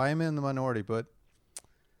 Yeah. So I am in the minority, but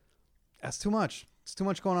that's too much. It's too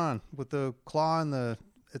much going on with the claw and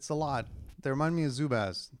it's a lot. They remind me of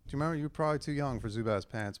Zubaz. Do you remember? You were probably too young for Zubaz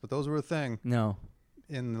pants, but those were a thing No.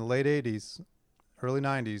 in the late 80s, early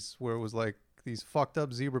 90s, where it was like these fucked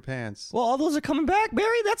up zebra pants. Well, all those are coming back,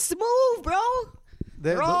 Barry. That's the move, bro.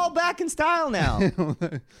 They're all back in style now.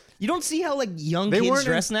 You don't see how like young kids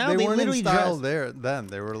dress now? They weren't literally in style dress. then.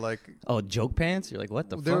 They were like, Oh, joke pants? You're like, what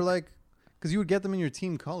the they fuck? were like, because you would get them in your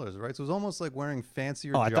team colors, right? So it was almost like wearing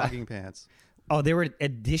fancier I thought- jogging pants. Oh, they were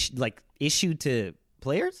issued to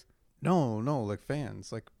players? No, like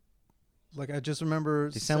fans. Like I just remember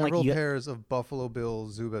They sound like several you- pairs of Buffalo Bill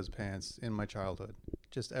Zubaz pants in my childhood.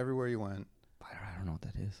 Just everywhere you went. By I don't know what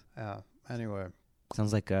that is. Yeah. Anyway.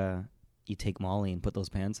 Sounds like you take Molly and put those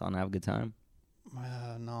pants on and have a good time.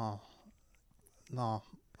 No.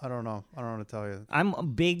 I don't know. I don't know what to tell you. I'm a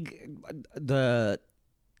big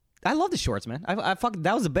I love the shorts, man.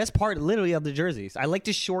 That was the best part, literally, of the jerseys. I like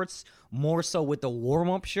the shorts more so with the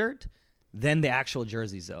warm-up shirt than the actual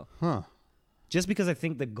jerseys, though. Huh. Just because I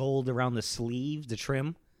think the gold around the sleeve, the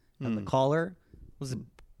trim, and the collar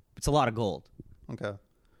it's a lot of gold. Okay.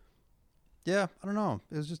 Yeah, I don't know.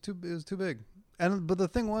 It was too big. But the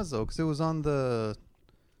thing was though, because it was on the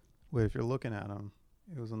if you're looking at them,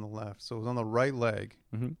 it was on the left. So it was on the right leg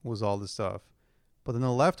was all this stuff. But then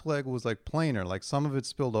the left leg was like plainer, like some of it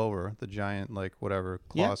spilled over the giant like whatever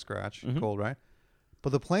claw scratch, gold, right?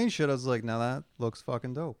 But the plain shit, I was like, now that looks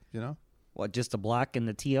fucking dope, you know? What, just the black and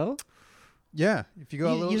the TO? Yeah, if you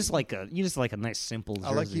go you just like a nice simple jersey.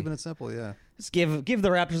 I like keeping it simple, yeah. Just give the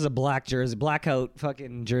Raptors a black jersey, blackout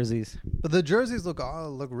fucking jerseys. But the jerseys look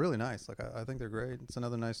really nice. Like I think they're great. It's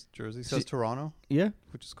another nice jersey. It says Toronto. Yeah,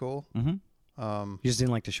 which is cool. You just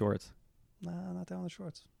didn't like the shorts. Nah, not down the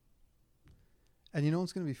shorts. And you know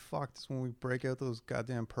what's gonna be fucked is when we break out those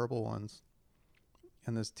goddamn purple ones,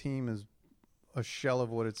 and this team is a shell of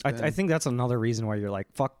what it's been. I think that's another reason why you're like,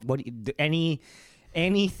 fuck.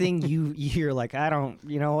 Anything you're like, I don't,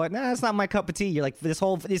 you know what? Nah, it's not my cup of tea. You're like,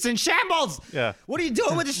 it's in shambles. Yeah. What are you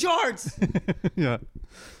doing with the shorts? Yeah.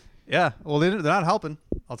 Yeah. Well, they're not helping.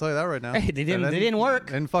 I'll tell you that right now. Hey, they didn't work.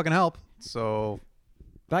 They didn't fucking help. So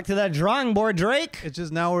back to that drawing board, Drake. It's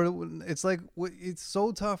just now it's like it's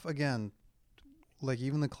so tough again. Like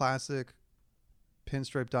even the classic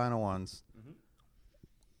pinstripe dino ones.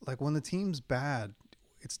 Like when the team's bad,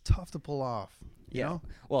 it's tough to pull off. You know?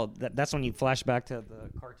 Well, that's when you flash back to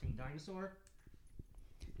the cartoon dinosaur,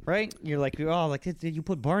 right? You're like, oh, like did you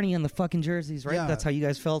put Barney on the fucking jerseys, right? Yeah. That's how you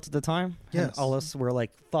guys felt at the time. Yes. And all us were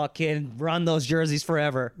like, fucking run those jerseys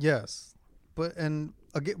forever. Yes, but then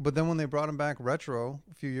when they brought him back retro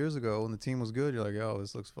a few years ago, when the team was good, you're like, oh,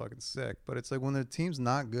 this looks fucking sick. But it's like when the team's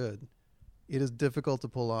not good, it is difficult to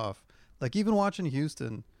pull off. Like even watching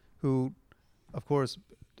Houston, who, of course,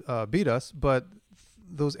 beat us, but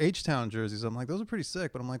those H-Town jerseys, I'm like, those are pretty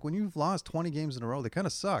sick. But I'm like, when you've lost 20 games in a row, they kind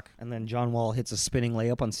of suck. And then John Wall hits a spinning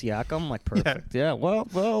layup on Siakam. Like, perfect. Yeah.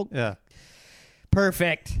 Well. Yeah.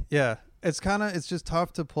 Perfect. Yeah. It's just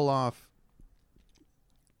tough to pull off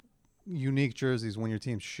unique jerseys when your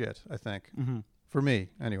team's shit, I think. For me,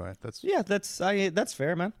 anyway. That's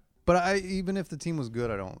fair, man. But even if the team was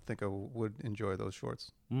good, I don't think I would enjoy those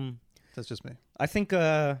shorts. That's just me. I think,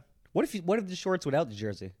 what if the shorts without the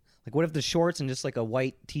jersey? Like, what if the shorts and just like a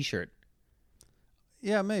white T-shirt?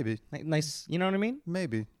 Yeah, maybe. Nice, you know what I mean?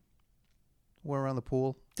 Maybe. Wear around the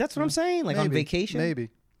pool. That's what I'm saying. Like on vacation. Maybe.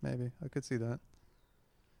 I could see that.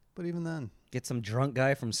 But even then. Get some drunk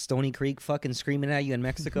guy from Stony Creek fucking screaming at you in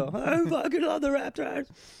Mexico. I fucking love the Raptors.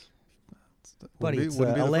 Buddy, it's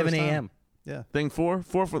 11 a.m. Yeah. Thing four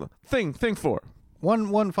for the thing four.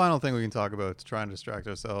 One final thing we can talk about to try and distract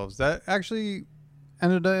ourselves. That actually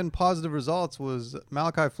ended in positive results was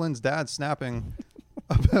Malachi Flynn's dad snapping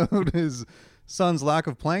about his son's lack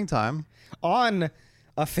of playing time on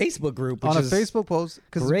a Facebook group. On a Facebook post.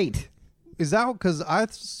 Great. Is that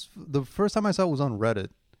because the first time I saw it was on Reddit.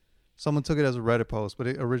 Someone took it as a Reddit post, but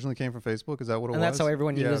it originally came from Facebook. Is that what it was? And that's how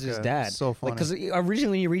everyone uses his dad. So funny. Because originally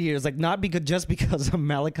when you read it, it's like not just because of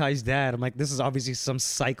Malachi's dad. I'm like, this is obviously some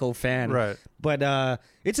psycho fan. Right. But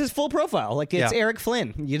it's his full profile. Like it's Eric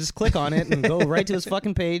Flynn. You just click on it and go right to his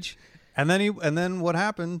fucking page. And then what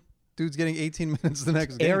happened? Dude's getting 18 minutes the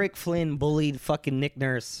next game. Eric Flynn bullied fucking Nick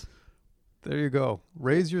Nurse. There you go.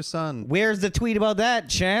 Raise your son. Where's the tweet about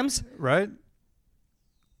that, Shams? Right?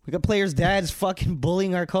 We got players' dads fucking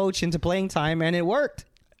bullying our coach into playing time, and it worked.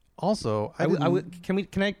 Also, can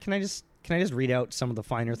I just read out some of the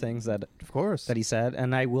finer things that, of course, that he said,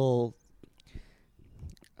 and I'll.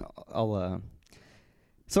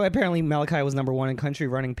 So apparently Malachi was number 1 in country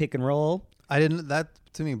running pick and roll. That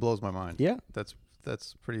to me blows my mind. Yeah, that's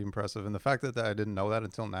pretty impressive, and the fact that I didn't know that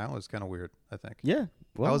until now is kind of weird. I think. Yeah.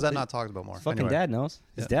 Well, how is that not talked about more? His fucking dad knows.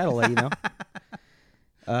 His dad will let you know.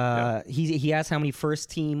 He asked how many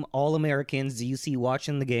first team All-Americans do you see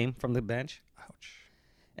watching the game from the bench? Ouch.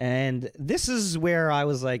 And this is where I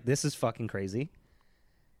was like, this is fucking crazy.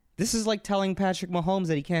 This is like telling Patrick Mahomes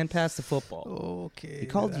that he can't pass the football. Okay. He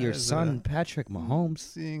called your son Patrick Mahomes.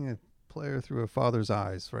 Seeing a player through a father's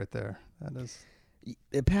eyes right there. That is.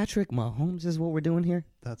 Patrick Mahomes is what we're doing here?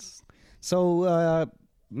 That's. So,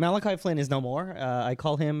 Malachi Flynn is no more. I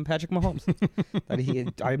call him Patrick Mahomes.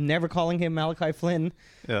 I'm never calling him Malachi Flynn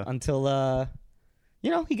until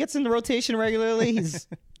he gets in the rotation regularly.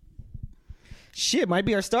 Shit, might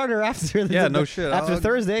be our starter after. No shit. After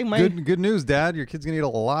Thursday, might. Good news, Dad. Your kid's gonna get a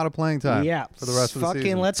lot of playing time. Yeah, for the rest of the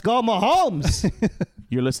season. Let's go, Mahomes.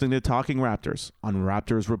 You're listening to Talking Raptors on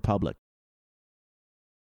Raptors Republic.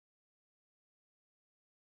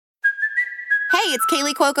 Hey, it's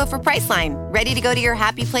Kaylee Cuoco for Priceline. Ready to go to your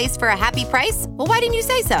happy place for a happy price? Well, why didn't you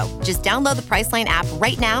say so? Just download the Priceline app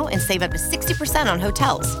right now and save up to 60% on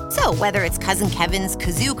hotels. So whether it's Cousin Kevin's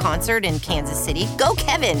Kazoo Concert in Kansas City, go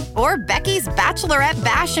Kevin, or Becky's Bachelorette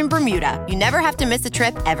Bash in Bermuda, you never have to miss a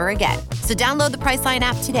trip ever again. So download the Priceline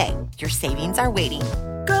app today. Your savings are waiting.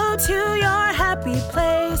 Go to your happy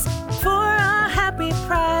place for a happy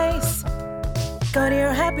price. Go to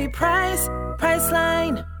your happy price,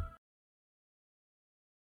 Priceline.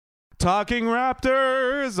 Talking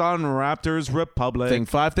Raptors on Raptors Republic. Think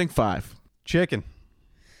five. Chicken.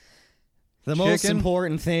 The most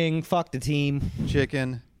important thing. Fuck the team.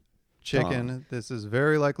 Chicken. This is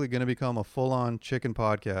very likely going to become a full-on chicken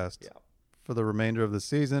podcast for the remainder of the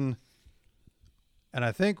season. And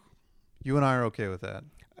I think you and I are okay with that.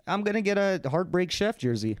 I'm going to get a Heartbreak Chef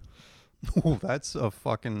jersey. Oh, that's a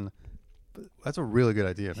really good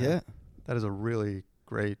idea, man. Yeah. That is a really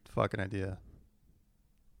great fucking idea.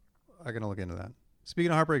 I'm going to look into that. Speaking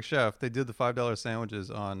of Heartbreak Chef, they did the $5 sandwiches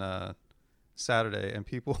on Saturday, and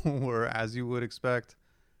people were, as you would expect,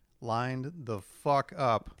 lined the fuck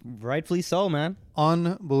up. Rightfully so, man.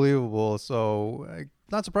 Unbelievable. So,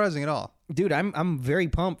 not surprising at all. Dude, I'm very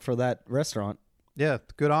pumped for that restaurant. Yeah,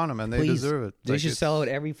 good on them, and they deserve it. They should sell it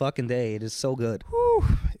every fucking day. It is so good. Whew,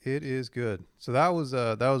 it is good. So that was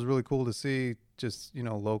really cool to see. Just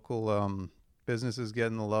local businesses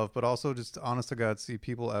getting the love, but also just honest to God, see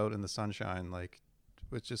people out in the sunshine. Like,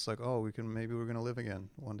 it's just like, oh, maybe we're gonna live again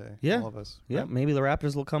one day. Yeah, all of us. Yeah, right? Maybe the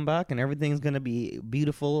Raptors will come back and everything's gonna be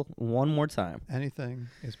beautiful one more time. Anything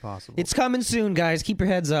is possible. It's coming soon, guys. Keep your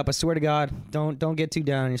heads up. I swear to God, don't get too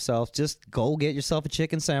down on yourself. Just go get yourself a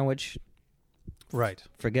chicken sandwich. Right.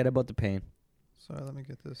 Forget about the pain. Sorry, let me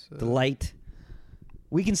get this. The light.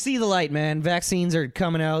 We can see the light, man. Vaccines are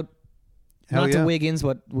coming out. Hell Not yeah. to Wiggins,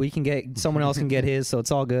 but someone else can get his, so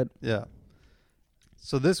it's all good. Yeah.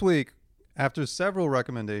 So this week, after several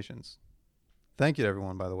recommendations, thank you to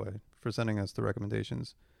everyone, by the way, for sending us the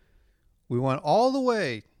recommendations. We went all the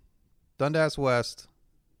way Dundas West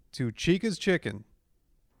to Chica's Chicken,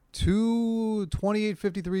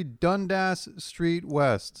 2853 Dundas Street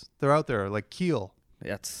West. They're out there, like Kiel.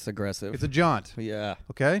 That's aggressive. It's a jaunt. Yeah.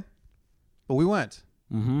 Okay? But we went.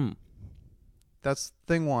 Mm-hmm. That's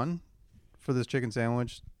thing one for this chicken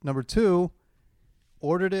sandwich. Number two,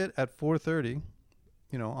 ordered it at 4:30,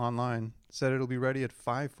 online. Said it'll be ready at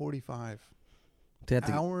 5:45.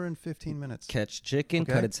 Hour and 15 minutes. Catch chicken,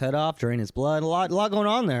 cut its head off, drain its blood. A lot going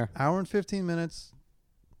on there. Hour and 15 minutes.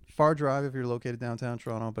 Far drive if you're located downtown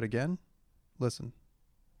Toronto. But again, listen,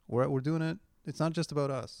 we're doing it. It's not just about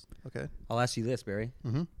us. Okay. I'll ask you this, Barry.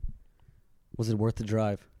 Mm-hmm. Was it worth the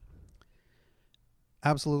drive?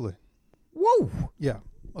 Absolutely. Whoa. Yeah.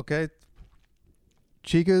 Okay.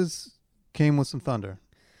 Chica's came with some thunder,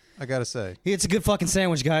 I gotta say. It's a good fucking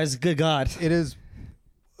sandwich, guys. Good God. It is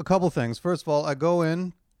a couple things. First of all, I go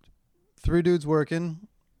in, 3 dudes working,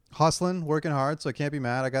 hustling, working hard, so I can't be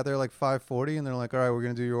mad. I got there like 5:40, and they're like, all right, we're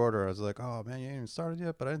going to do your order. I was like, oh, man, you ain't even started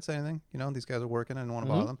yet, but I didn't say anything. These guys are working. I didn't want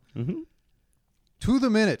to bother them. Mm-hmm. To the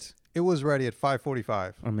minute, it was ready at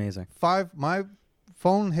 5:45. Amazing. My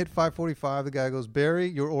phone hit 5:45. The guy goes, Barry,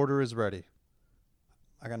 your order is ready.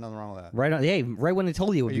 I got nothing wrong with that. Right on. Hey, right when they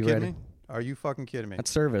told you it would be ready. Are you kidding me? Are you fucking kidding me?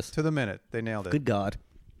 That's service. To the minute. They nailed it. Good God.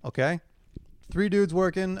 Okay. 3 dudes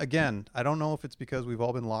working. Again, I don't know if it's because we've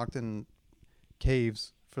all been locked in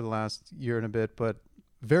caves for the last year and a bit, but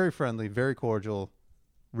very friendly, very cordial.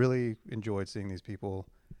 Really enjoyed seeing these people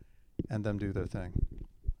and them do their thing.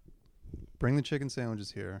 Bring the chicken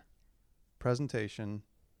sandwiches here. Presentation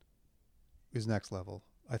is next level.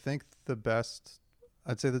 I think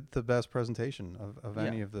I'd say the best presentation of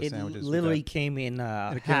any of the sandwiches. It literally came in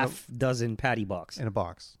half dozen patty box. In a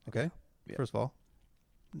box, okay? Yeah. First of all,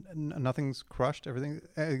 nothing's crushed. Everything.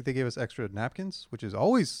 They gave us extra napkins, which is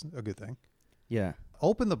always a good thing. Yeah.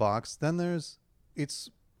 Open the box, then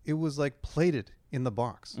it was like plated in the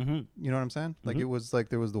box. Mm-hmm. You know what I'm saying? Like it was like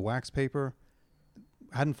there was the wax paper,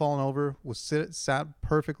 hadn't fallen over, sat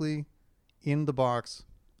perfectly in the box.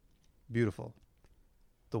 Beautiful.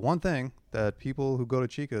 The one thing that people who go to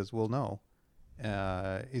Chica's will know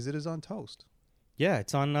is it is on toast. Yeah,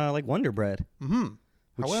 it's on like Wonder Bread. Mm-hmm.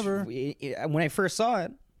 However, when I first saw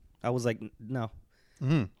it, I was like, no.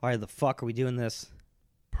 Mm-hmm. Why the fuck are we doing this?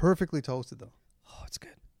 Perfectly toasted, though. Oh, it's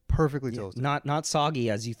good. Perfectly toasted. Not soggy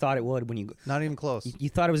as you thought it would when you... Not even close. You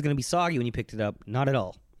thought it was going to be soggy when you picked it up. Not at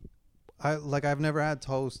all. I've never had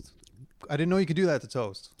toast. I didn't know you could do that to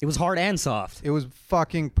toast. It was hard and soft. It was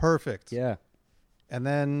fucking perfect. Yeah. And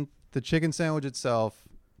then the chicken sandwich itself,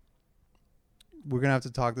 we're going to have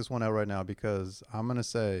to talk this one out right now because I'm going to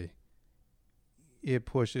say it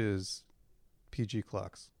pushes PG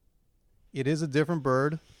Clucks. It is a different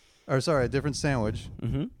a different sandwich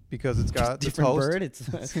because it's got different the toast. bird.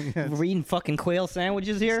 It's we're eating fucking quail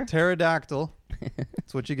sandwiches here. Pterodactyl.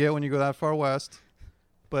 It's what you get when you go that far west.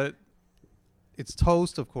 But it's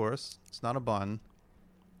toast, of course. It's not a bun.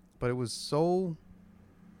 But it was so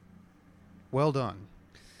well done.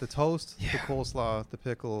 The toast, the coleslaw, the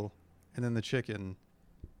pickle, and then the chicken.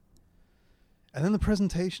 And then the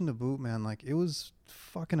presentation to boot, man. Like, it was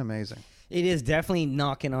fucking amazing. It is definitely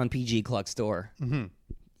knocking on PG Cluck's door. Mm-hmm.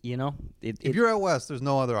 You know? If you're out west, there's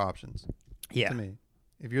no other options. Yeah. To me.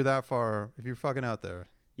 If you're that far, if you're fucking out there,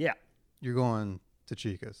 yeah, you're going to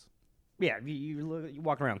Chica's. Yeah, you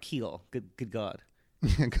walk around Keel. Good God.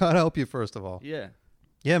 God help you, first of all. Yeah.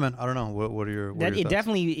 Yeah, man. I don't know. What are your it thoughts?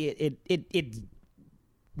 definitely it's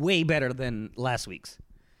way better than last week's.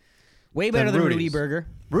 Way better than Rudy Burger.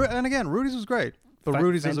 And again, Rudy's was great. But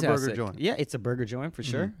Rudy's is a burger joint. Yeah, it's a burger joint for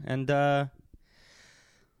sure. And I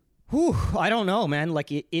don't know, man.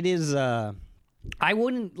 Like it is I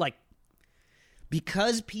wouldn't like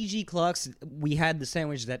because PG Clucks, we had the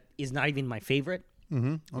sandwich that is not even my favorite.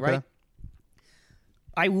 Okay. Right?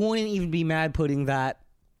 I wouldn't even be mad putting that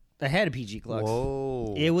ahead of PG Clucks.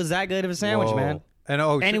 Whoa. It was that good of a sandwich, man. And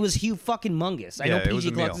it was huge fucking mungus. I know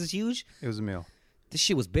PG Clucks is huge. It was a meal. This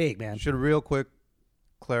shit was big, man. Should real quick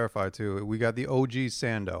clarify too. We got the OG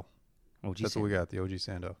Sando. That's Sando. what we got, the OG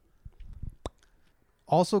Sando.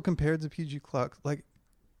 Also compared to PG Clucks, like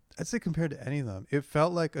I'd say compared to any of them, it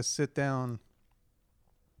felt like a sit down.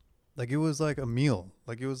 Like it was like a meal.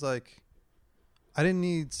 Like it was like I didn't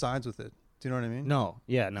need sides with it. Do you know what I mean? No.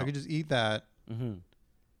 Yeah, no. I could just eat that. Mm-hmm.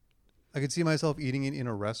 I could see myself eating it in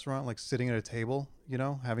a restaurant, like sitting at a table, you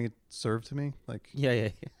know, having it served to me. Like Yeah.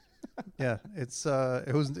 yeah, it's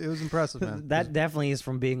it was impressive, man. That definitely is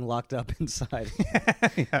from being locked up inside.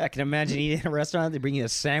 I can imagine eating at a restaurant. They bring you a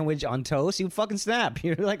sandwich on toast. You fucking snap.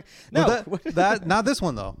 You're like, no. Well, that not this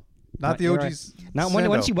one though. Not the OG's. Right. Not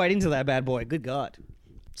once you bite into that bad boy. Good God.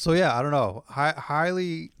 So yeah, I don't know.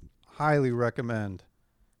 Highly recommend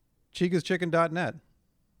ChicasChicken.net.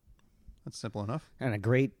 That's simple enough. And a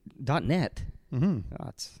great .net. Mm-hmm.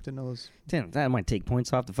 Didn't know those. That might take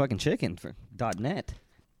points off the fucking chicken for .net.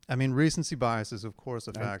 I mean, recency bias is, of course,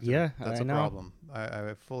 a factor. Yeah, that's I a know. problem.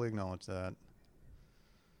 I fully acknowledge that.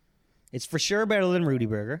 It's for sure better than Rudy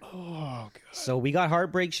Burger. Oh, God. So we got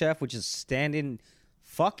Heartbreak Chef, which is standing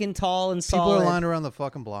fucking tall and solid. People are lined around the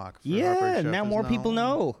fucking block. For Heartbreak Chef. Now more people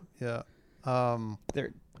know. Yeah.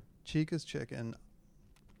 They're Chica's Chicken.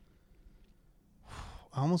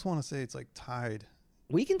 I almost want to say it's like tied.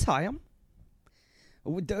 We can tie them.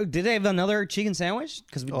 Did they have another chicken sandwich?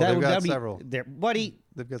 Because they've got several. Buddy,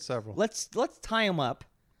 They've got several. let's tie them up.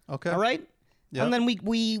 Okay. All right. Yeah. And then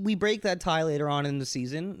we break that tie later on in the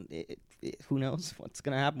season. Who knows what's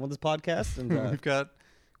gonna happen with this podcast? And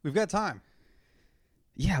we've got time.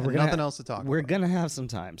 Yeah, we're nothing else to talk. We're about. gonna have some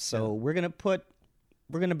time, so we're gonna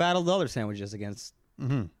battle the other sandwiches against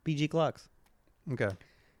PG Clucks. Okay.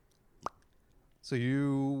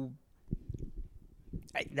 So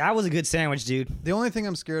That was a good sandwich, dude. the only thing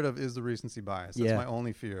I'm scared of is the recency bias. That's Yeah. my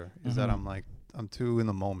only fear. Is that I'm too in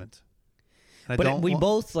the moment. And But we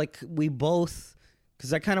both,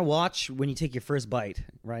 because I kind of watch when you take your first bite,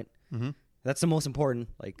 right? Mm-hmm. That's the most important.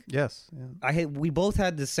 Like, Yes. Yeah. we both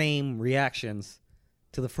had the same reactions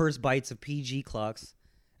to the first bites of PG Clucks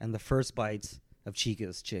and the first bites of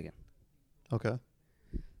Chica's Chicken. Okay.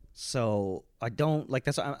 So I don't like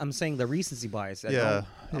that's what I'm saying the recency bias. I'm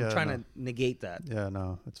trying to negate that Yeah.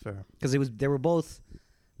 No, that's fair. because they were both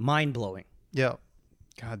mind blowing. Yeah.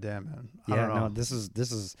 God damn, man. I Yeah, don't know. no, this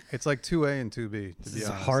is It's like 2A and 2B. To this be is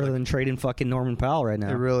honest. harder Like, than trading fucking Norman Powell right now.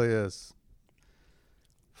 it really is.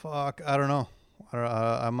 Fuck. I don't know.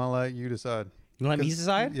 I'm gonna let you decide. You let me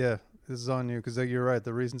decide? Yeah. This is on you because you're right.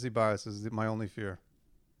 The recency bias is my only fear.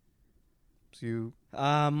 So you.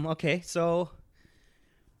 Okay. So.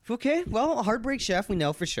 Okay. Well, Heartbreak Chef, we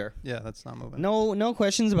know for sure. Yeah, that's not moving. No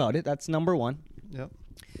questions about it. That's number one. Yep.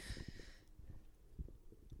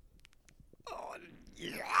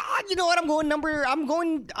 You know what? I'm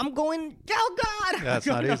going. Oh God! Yeah, it's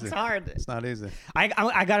not easy. It's hard. It's not easy.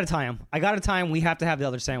 I gotta tie them. We have to have the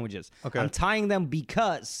other sandwiches. Okay. I'm tying them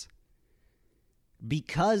because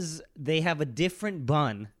they have a different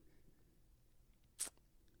bun.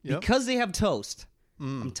 Yep. Because they have toast.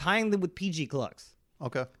 I'm tying them with PG Clucks.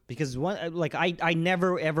 Okay. Because I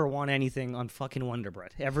never ever want anything on fucking Wonder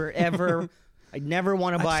Bread. Ever. I never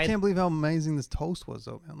want to buy. I just can't believe how amazing this toast was,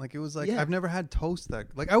 though, man. Like, it was like, Yeah. I've never had toast that.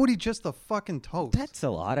 Like, I would eat just the fucking toast. That's a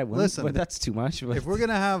lot. I wouldn't. Listen, But that's too much. if we're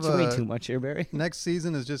gonna have it's way too much here, Barry. next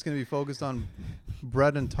season is just gonna be focused on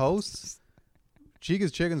bread and toast,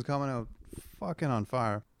 Chica's Chicken's coming out fucking on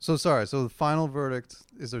fire. So sorry. So the final verdict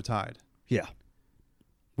is they're tied. Yeah.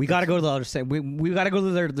 We got to go to the other. We got to go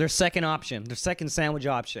to their second option, their second sandwich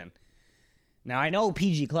option. Now, I know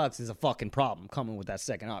PG Clucks is a fucking problem coming with that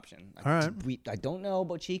second option. All right. I don't know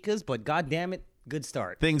about Chica's, but God damn it, good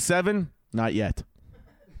start. Thing 7, not yet.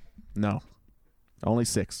 No. Only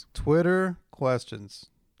 6. Twitter questions.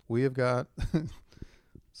 We have got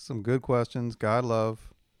some good questions. God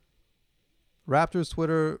love. Raptors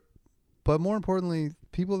Twitter, but more importantly,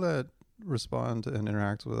 people that respond and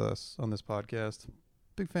interact with us on this podcast.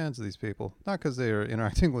 Big fans of these people. Not because they are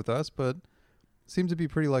interacting with us, but seem to be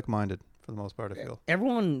pretty like-minded for the most part, I feel.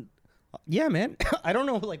 Everyone, yeah, man. I don't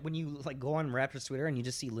know, like, when you like go on Raptors Twitter and you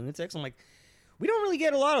just see lunatics, I'm like, we don't really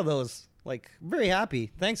get a lot of those. Like, very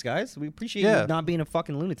happy. Thanks, guys. We appreciate you not being a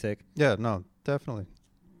fucking lunatic. Yeah, no, definitely.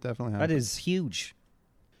 Definitely happy. That is huge.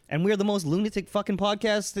 And we're the most lunatic fucking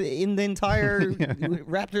podcast in the entire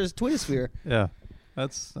Raptors Twitter sphere. Yeah,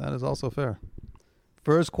 that is also fair.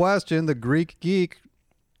 First question, the Greek Geek.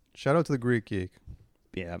 Shout out to the Greek Geek.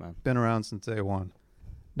 Yeah, man. Been around since day one.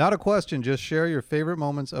 Not a question, just share your favorite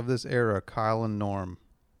moments of this era, Kyle and Norm.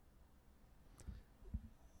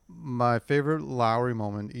 My favorite Lowry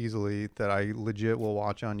moment, easily, that I legit will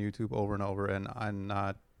watch on YouTube over and over, and I'm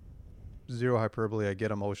not zero hyperbole, I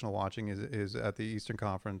get emotional watching, is at the Eastern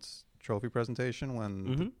Conference trophy presentation when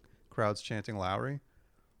the crowd's chanting Lowry.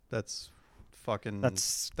 That's fucking...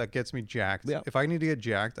 that gets me jacked. Yeah. If I need to get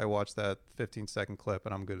jacked, I watch that 15-second clip,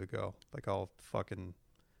 and I'm good to go. Like, I'll fucking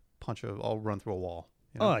I'll run through a wall.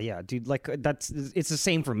 You know? Oh yeah, dude. Like it's the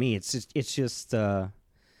same for me. It's just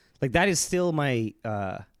like that is still my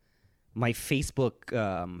my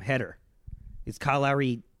Facebook header. It's Kyle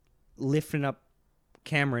Lowry lifting up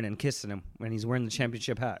Cameron and kissing him when he's wearing the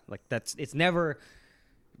championship hat. Like it's never.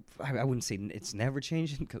 I wouldn't say it's never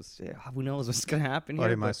changing because who knows what's gonna happen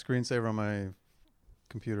here. My screensaver on my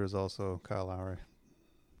computer is also Kyle Lowry.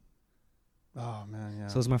 Oh man, yeah.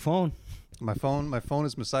 So is my phone. My phone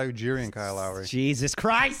is Masai Ujiri and Kyle Lowry. Jesus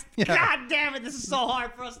Christ! Yeah. God damn it! This is so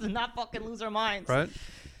hard for us to not fucking lose our minds. Right?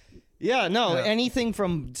 Yeah, no. Yeah. Anything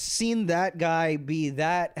from seeing that guy be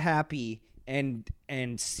that happy and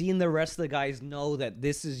seeing the rest of the guys know that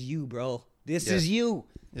this is you, bro. This is you.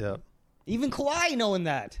 Yeah. Even Kawhi knowing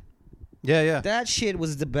that. Yeah, yeah. That shit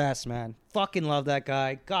was the best, man. Fucking love that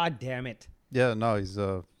guy. God damn it. Yeah, no, he's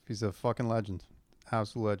a fucking legend.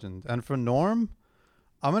 Absolute legend. And for Norm,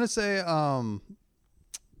 I'm going to say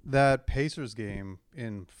that Pacers game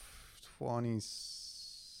in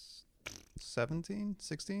 2017,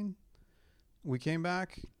 16, we came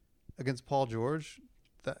back against Paul George,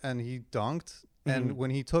 and he dunked. And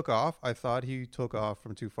when he took off, I thought he took off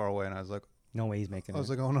from too far away, and I was like, no way he's making it. I was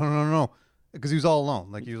like, oh, no. Because he was all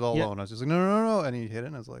alone. Like, he was all Yeah. alone. I was just like, no. And he hit it,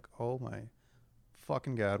 and I was like, oh, my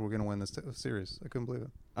fucking God, we're going to win this series. I couldn't believe it.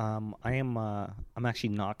 I'm actually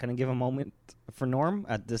not going to give a moment for Norm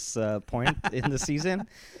at this point in the season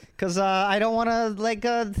because I don't want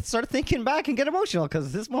to start thinking back and get emotional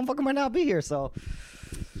because this motherfucker might not be here. So,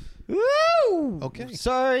 woo! Okay.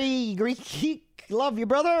 Sorry, Greek Geek. Love you,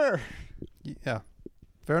 brother. Yeah,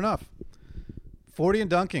 fair enough. 40 and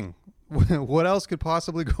dunking. What else could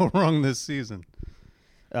possibly go wrong this season?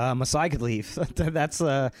 Masai could leave.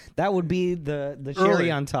 That would be the cherry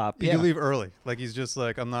Early. on top. He Yeah. could leave early. Like, he's just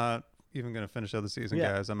like, I'm not even going to finish out the season,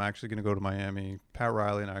 Yeah. guys. I'm actually going to go to Miami. Pat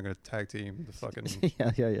Riley and I are going to tag team the fucking...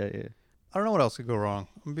 yeah. I don't know what else could go wrong.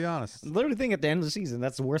 I'm going to be honest. Literally think at the end of the season,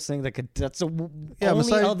 that's the worst thing that could. That's the Yeah, only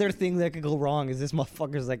Masai- other thing that could go wrong is this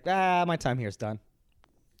motherfucker's like, my time here is done.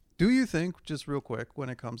 Do you think, just real quick, when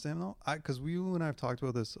it comes to him, though, because you and I have talked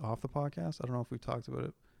about this off the podcast. I don't know if we've talked about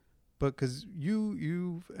it. But because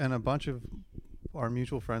you and a bunch of our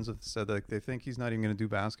mutual friends have said that they think he's not even going to do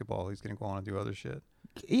basketball. He's going to go on and do other shit.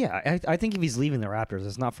 Yeah, I think if he's leaving the Raptors,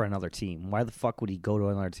 it's not for another team. Why the fuck would he go to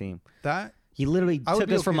another team? That, He literally I would took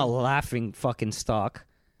be us from okay- a laughing fucking stock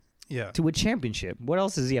yeah. to a championship. What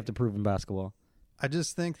else does he have to prove in basketball? I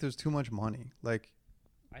just think there's too much money. Like,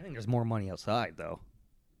 I think there's more money outside, though.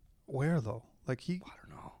 where, though? Like, I don't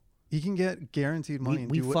know. he can get guaranteed money.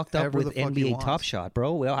 We and do fucked up whatever with the fuck he NBA wants. Top Shot,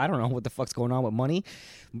 bro. Well, I don't know what the fuck's going on with money.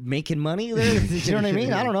 Making money there? Do you know what I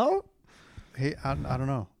mean? I don't know. Hey, I don't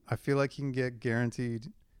know. I feel like he can get guaranteed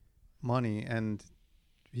money and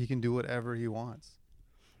he can do whatever he wants.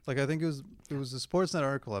 Like, I think it was a Sportsnet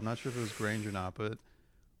article. I'm not sure if it was Grange or not, but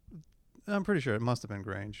I'm pretty sure it must have been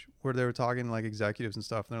Grange, where they were talking like executives and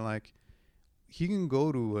stuff, and they're like, he can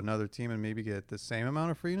go to another team and maybe get the same amount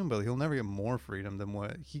of freedom, but he'll never get more freedom than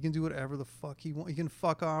what he can do. Whatever the fuck he wants, he can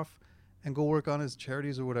fuck off and go work on his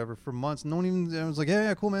charities or whatever for months. No one even I was like,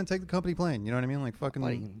 yeah, cool, man, take the company plane. You know what I mean? Like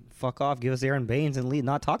fucking fuck off, give us Aaron Baines and leave,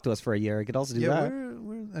 not talk to us for a year. He could also do that.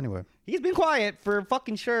 Anyway, he's been quiet for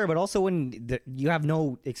fucking sure, but also when you have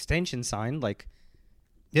no extension signed, like.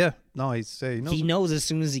 Yeah, no, he knows as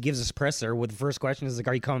soon as he gives us presser. With the first question is like,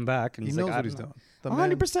 "Are you coming back?" And he knows what he's doing.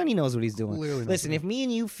 100%, he knows what he's doing. Listen, if me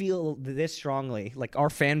and you feel this strongly, like our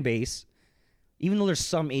fan base, even though there's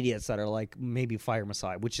some idiots that are like, maybe fire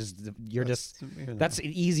Masai, which is that's an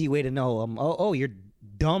easy way to know. You're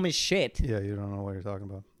dumb as shit. Yeah, you don't know what you're talking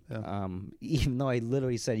about. Yeah. Even though I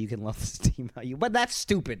literally said you can love this team, but that's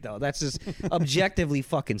stupid though. That's just objectively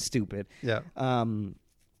fucking stupid. Yeah.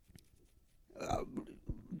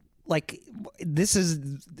 Like this is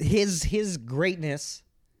his greatness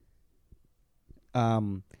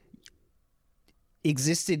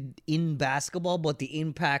existed in basketball, but the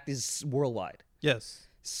impact is worldwide. Yes.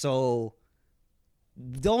 So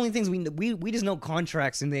the only things we just know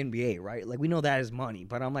contracts in the NBA, right? Like we know that is money,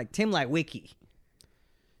 but I'm like Tim Lewicki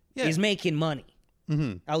is making money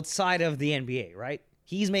outside of the NBA, right?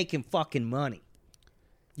 He's making fucking money.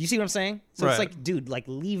 You see what I'm saying? So It's like, dude, like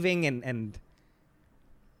leaving and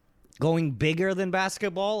going bigger than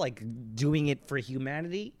basketball, like doing it for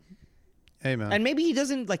humanity. Hey, man. And maybe he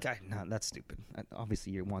doesn't like. No, that's stupid.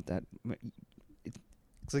 Obviously, you want that.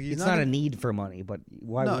 It's not a need for money, but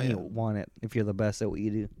why wouldn't you want it if you're the best at what you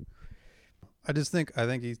do? I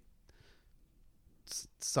think he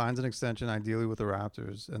signs an extension, ideally with the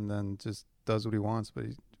Raptors, and then just does what he wants. But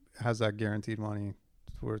he has that guaranteed money,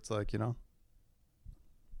 where it's like, who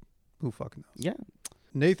fucking knows? Yeah.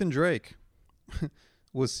 Nathan Drake.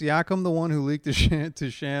 Was Siakam the one who leaked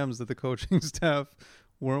to Shams that the coaching staff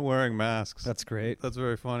weren't wearing masks? That's great. That's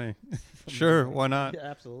very funny. Sure, why not? Yeah,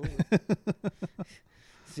 absolutely.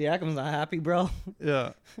 Siakam's not happy, bro.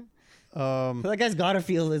 Yeah. That guy's gotta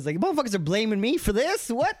feel is like, motherfuckers are blaming me for this?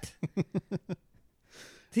 What?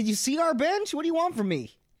 Did you see our bench? What do you want from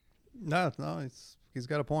me? No, he's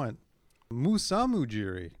got a point. Musa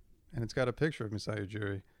Ujiri, and it's got a picture of Musa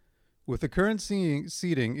Ujiri. With the current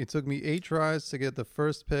seeding, it took me 8 tries to get the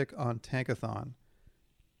first pick on Tankathon.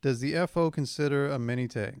 Does the FO consider a mini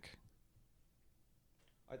tank?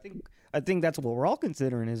 I think that's what we're all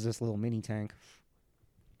considering is this little mini tank.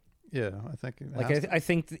 Yeah, I think. I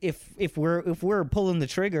think if we're pulling the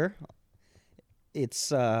trigger,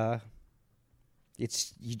 it's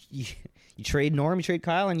you trade Norm, you trade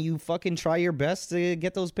Kyle, and you fucking try your best to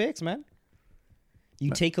get those picks, man. You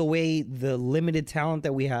take away the limited talent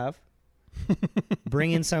that we have.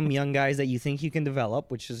 Bring in some young guys that you think you can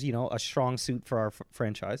develop, which is, a strong suit for our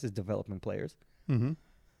franchise is development players. Mm-hmm.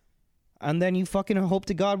 And then you fucking hope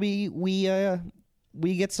to God we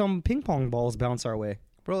get some ping pong balls bounce our way.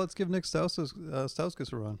 Bro, let's give Nick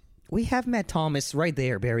Stauskas a run. We have Matt Thomas right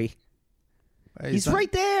there, Barry. He's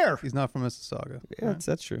right there. He's not from Mississauga. Yeah, right?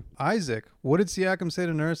 That's true. Isaac, what did Siakam say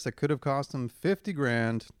to Nurse that could have cost him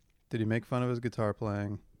 $50,000? Did he make fun of his guitar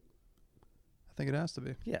playing? I think it has to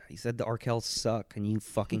be. Yeah, he said the Arkells suck and you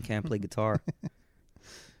fucking can't play guitar.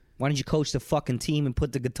 Why didn't you coach the fucking team and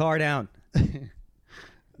put the guitar down?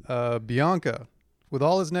 Bianca, with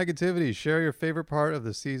all his negativity, share your favorite part of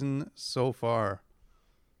the season so far.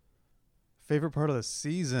 Favorite part of the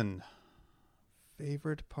season.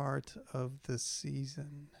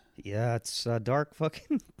 Yeah, it's a dark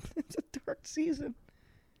fucking. It's a dark season.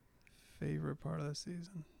 Favorite part of the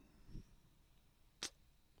season.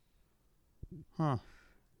 Huh.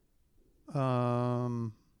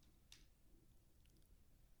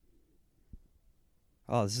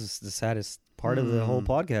 Oh, this is the saddest part of the whole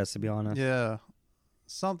podcast, to be honest. Yeah.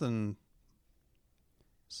 Something's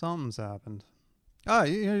happened.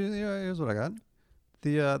 Here's what I got.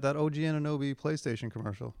 That OG Anunoby PlayStation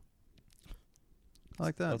commercial. I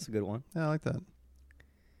like that. That's a good one. Yeah, I like that.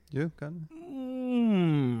 You got it?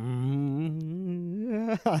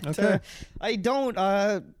 Okay. I don't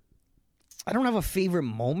have a favorite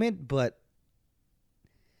moment, but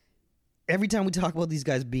every time we talk about these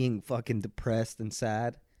guys being fucking depressed and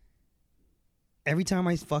sad, every time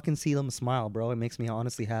I fucking see them smile, bro, it makes me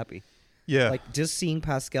honestly happy. Yeah. Like, just seeing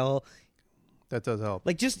Pascal. That does help.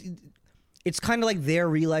 Like, just, it's kind of like they're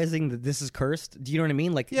realizing that this is cursed. Do you know what I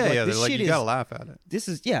mean? Like, yeah, this like, shit you gotta laugh at it. This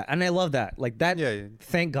is, yeah, and I love that. Like, that,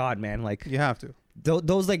 thank God, man. Like, you have to.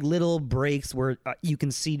 Those like little breaks where you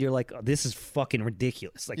can see you're like, oh, this is fucking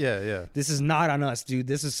ridiculous. Like, yeah. This is not on us, dude.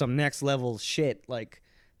 This is some next level shit. Like,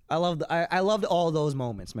 I loved all those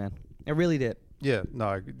moments, man. I really did. Yeah, no,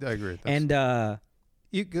 I agree. And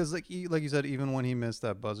because like you said, even when he missed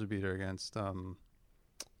that buzzer beater against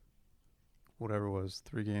whatever it was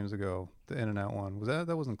 3 games ago, the in and out one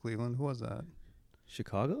that wasn't Cleveland. Who was that?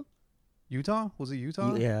 Chicago? Utah? Was it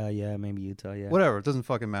Utah? Yeah, maybe Utah. Yeah. Whatever. It doesn't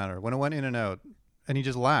fucking matter. When it went in and out, and he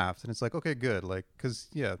just laughed, and it's like, okay, good. Like, because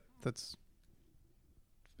that's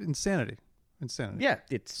insanity. Yeah,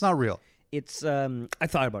 It's not real. It's I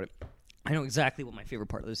thought about it. I know exactly what my favorite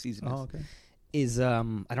part of the season is. Oh, okay. Is I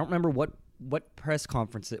don't remember what press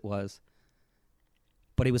conference it was,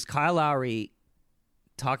 but it was Kyle Lowry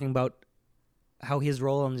talking about how his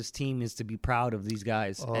role on this team is to be proud of these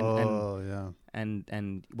guys.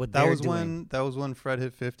 And what that they're was doing. That was when Fred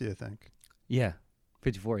hit 50, I think. Yeah,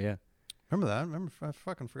 54. Yeah. Remember that? I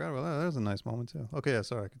fucking forgot about that. That was a nice moment too. Okay, yeah,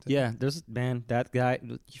 sorry. Continue. Yeah, that guy,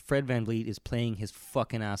 Fred VanVleet, is playing his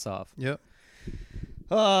fucking ass off. Yep.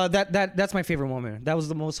 That's my favorite moment. That was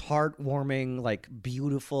the most heartwarming, like,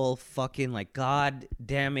 beautiful, fucking, like, God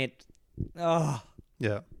damn it. Oh.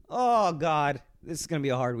 Yeah. Oh, God. This is going to be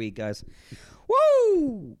a hard week, guys.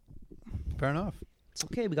 Woo! Fair enough. It's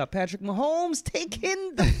okay. We got Patrick Mahomes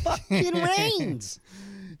taking the fucking reins.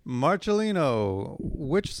 Marcelino,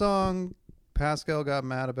 which song Pascal got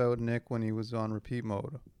mad about Nick when he was on repeat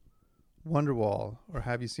mode? Wonderwall or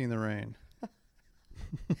Have You Seen the Rain?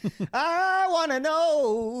 I want to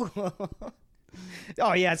know.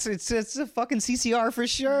 Oh, yeah. It's a fucking CCR for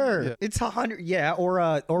sure. Yeah. It's 100. Yeah, or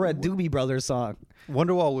a Doobie Brothers song.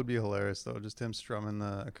 Wonderwall would be hilarious, though. Just him strumming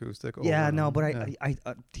the acoustic. Yeah, no, but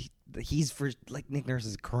he's for, like, Nick Nurse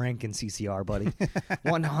is cranking CCR, buddy.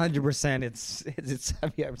 100%. It's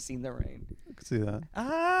Have You Ever Seen the Rain? I can see that.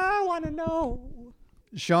 I want to know.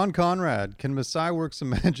 Sean Conrad, can Masai work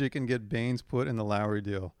some magic and get Baines put in the Lowry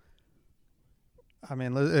deal? I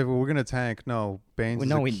mean, if we're gonna tank, no. Baines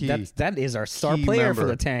that is our star player member for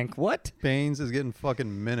the tank. What? Baines is getting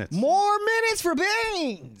fucking minutes. More minutes for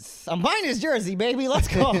Baines. I'm buying his jersey, baby. Let's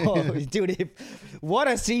go, dude. What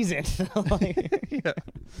a season!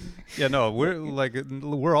 Yeah, no,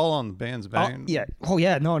 we're all on Baines. Yeah. Oh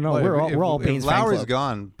yeah. No. We're all Baines. If Lowry's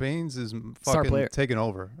gone, Baines is fucking taking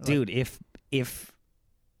over, dude. If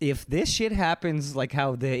this shit happens, like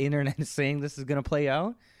how the internet is saying this is gonna play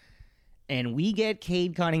out, and we get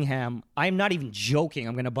Cade Cunningham, I'm not even joking.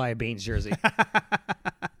 I'm going to buy a Baines jersey.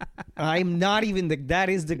 I'm not even that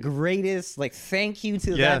is the greatest, like, thank you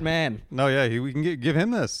to that man. No, yeah, we can give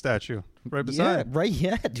him this statue right beside.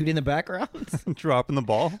 Yeah, dude in the background. Dropping the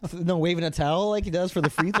ball. No, waving a towel like he does for the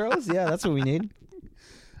free throws. Yeah, that's what we need.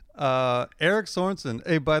 Eric Sorensen.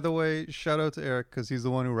 Hey, by the way, shout out to Eric because he's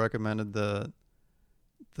the one who recommended the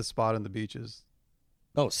spot in the beaches.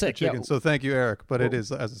 Oh, sick. Yeah. So thank you, Eric. But it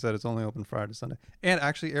is, as I said, it's only open Friday to Sunday. And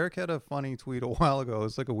actually, Eric had a funny tweet a while ago. It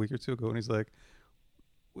was like a week or two ago. And he's like,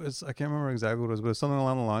 I can't remember exactly what it was, but it was something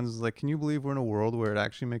along the lines. It's like, can you believe we're in a world where it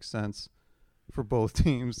actually makes sense for both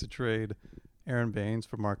teams to trade Aaron Baines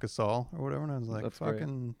for Marc Gasol or whatever? And I was like, that's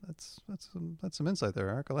fucking, that's some insight there,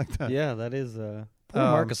 Eric. I like that. Yeah, that is.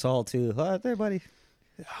 Marc Gasol, too. There, buddy.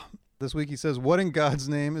 Yeah. This week he says, what in God's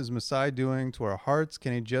name is Masai doing to our hearts?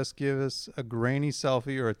 Can he just give us a grainy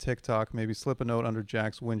selfie or a TikTok? Maybe slip a note under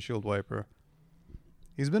Jack's windshield wiper.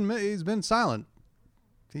 He's been silent.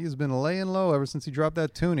 He has been laying low ever since he dropped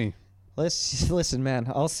that toonie. Listen,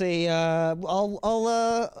 man. I'll say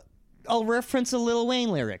I'll reference a Lil Wayne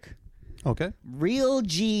lyric. Okay. Real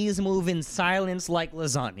G's move in silence like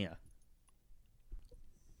lasagna.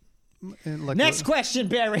 Next question,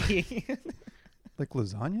 Barry. Like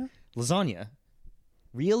lasagna? Lasagna.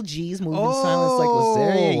 Real G's move in silence like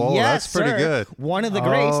lasagna. Oh, yes, that's pretty good. One of the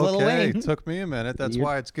greats, Lil Wayne. It took me a minute. That's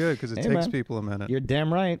why it's good, because it takes people a minute. You're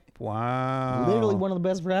damn right. Wow. Literally one of the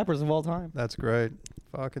best rappers of all time. That's great.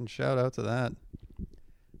 Fucking shout out to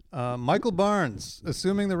that. Michael Barnes,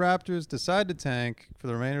 assuming the Raptors decide to tank for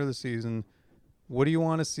the remainder of the season, what do you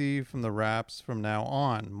want to see from the Raps from now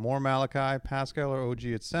on? More Malachi, Pascal, or OG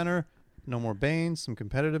at center? No more Baines, some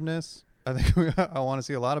competitiveness? I think I want to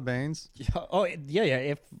see a lot of Baines. Oh, yeah.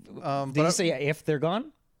 If did you say if they're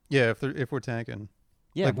gone? Yeah, if we're tanking.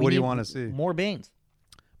 Yeah. Like, what do you want to see? More Baines.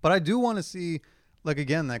 But I do want to see, like,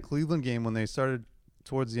 again, that Cleveland game when they started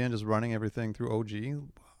towards the end just running everything through OG.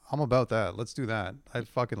 I'm about that. Let's do that. I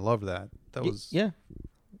fucking loved that. That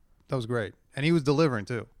was great, and he was delivering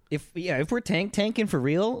too. If we're tanking for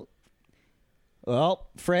real, well,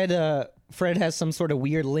 Fred has some sort of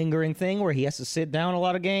weird lingering thing where he has to sit down a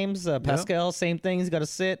lot of games. Pascal, same thing. He's got to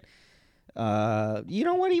sit. You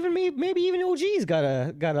know what? Even maybe even OG's got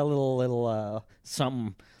a little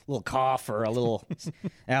something, little cough or a little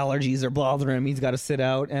allergies are bothering him. He's got to sit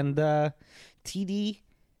out. And TD,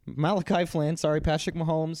 Malachi Flynn, Patrick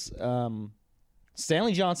Mahomes.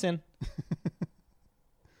 Stanley Johnson,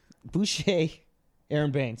 Boucher,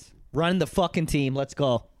 Aaron Baines. Running the fucking team. Let's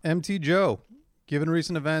go. MT Joe, given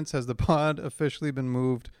recent events, has the pod officially been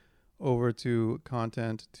moved over to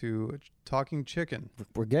content to Talking Chicken?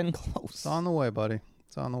 We're getting close. It's on the way, buddy.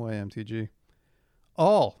 It's on the way, MTG.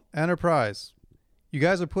 All Enterprise. You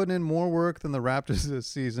guys are putting in more work than the Raptors this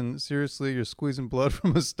season. Seriously, you're squeezing blood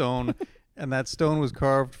from a stone, and that stone was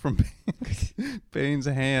carved from Baines'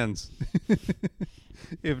 hands.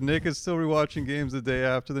 If Nick is still rewatching games the day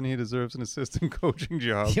after, then he deserves an assistant coaching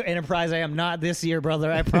job. Enterprise, I am not this year,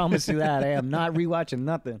 brother. I promise you that. I am not rewatching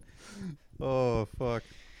nothing. Oh, fuck.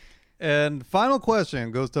 And final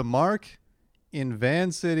question goes to Mark in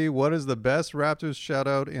Van City. What is the best Raptors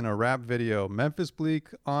shout-out in a rap video? Memphis Bleak,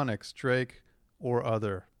 Onyx, Drake, or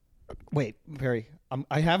other? Wait, Perry.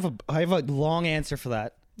 I have a long answer for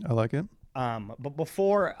that. I like it. But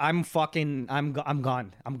before I'm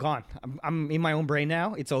gone. I'm in my own brain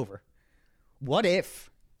now. It's over. What if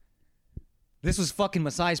this was fucking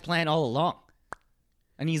Masai's plan all along?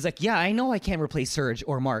 And he's like, yeah, I know I can't replace Serge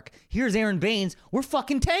or Mark. Here's Aaron Baines. We're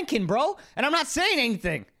fucking tanking, bro. And I'm not saying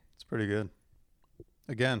anything. It's pretty good.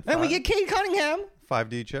 Again. And we get Cade Cunningham.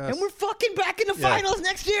 5D chess. And we're fucking back in the finals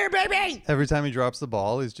next year, baby. Every time he drops the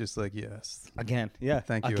ball, he's just like, yes. Again. Yeah.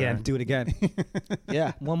 Thank you, Again. Aaron. Do it again.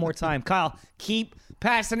 Yeah. One more time. Kyle, keep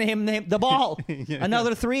passing him the ball. Yeah.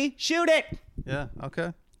 Another 3. Shoot it. Yeah.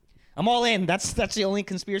 Okay. I'm all in. That's the only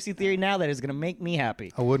conspiracy theory now that is going to make me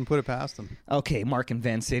happy. I wouldn't put it past him. Okay. Mark and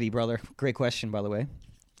Van City, brother. Great question, by the way.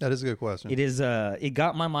 That is a good question. It is. It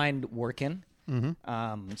got my mind working.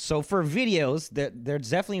 Mm-hmm. So for videos, there's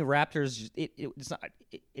definitely Raptors.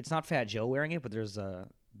 It's not Fat Joe wearing it, but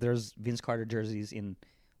there's Vince Carter jerseys in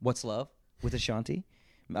What's Love with Ashanti.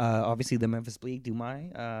 Obviously the Memphis Bleak,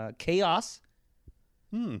 Dumai, Chaos.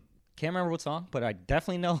 Can't remember what song, but I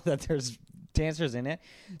definitely know that there's dancers in it.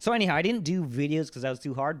 So anyhow, I didn't do videos because that was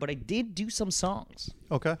too hard, but I did do some songs.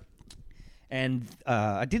 Okay. And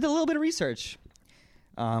I did a little bit of research.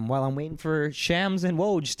 While I'm waiting for Shams and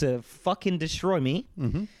Woj to fucking destroy me.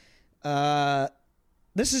 Mm-hmm.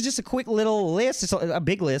 This is just a quick little list. It's a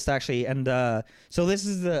big list, actually. And so this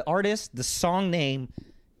is the artist, the song name,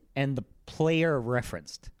 and the player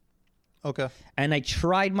referenced. Okay. And I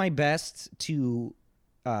tried my best to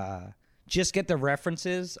just get the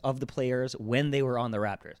references of the players when they were on the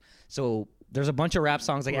Raptors. So there's a bunch of rap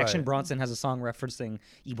songs. Like Action Bronson has a song referencing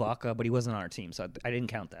Ibaka, but he wasn't on our team, so I didn't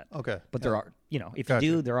count that. Okay. But there are, if you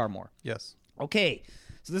do, there are more. Yes. Okay.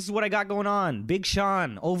 So this is what I got going on. Big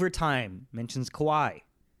Sean, Overtime, mentions Kawhi.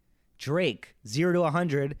 Drake, 0 to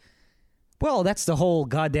 100. Well, that's the whole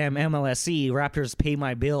goddamn MLSE. Raptors pay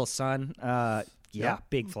my bill, son. Yeah,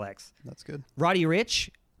 big flex. That's good. Roddy Ricch,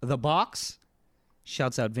 The Box,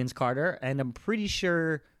 shouts out Vince Carter. And I'm pretty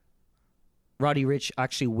sure Roddy Ricch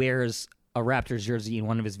actually wears a Raptors jersey in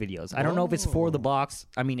one of his videos. I don't know if it's for The Box.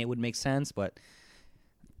 I mean, it would make sense, but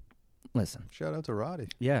listen. Shout out to Roddy.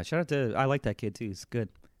 Yeah, shout out to, I like that kid too. He's good.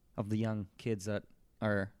 Of the young kids that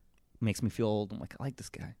makes me feel old. I'm like, I like this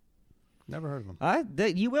guy. Never heard of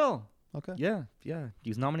him. You will. Okay. Yeah. He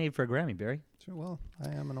was nominated for a Grammy, Barry. Sure, well,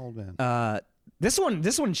 I am an old man. This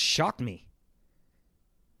one shocked me.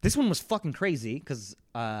 This one was fucking crazy because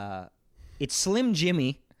it's Slim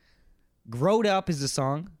Jimmy. Growed Up is the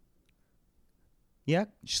song. Yeah,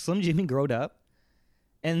 Slim Jimmy Growed Up.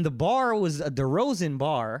 And the bar was a DeRozan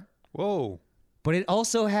bar. Whoa. But it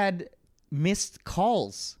also had missed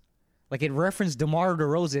calls. Like it referenced DeMar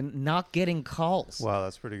DeRozan not getting calls. Wow,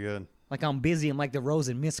 that's pretty good. Like I'm busy. I'm like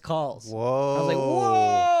DeRozan missed calls. Whoa. I was like,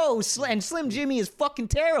 whoa. And Slim Jimmy is fucking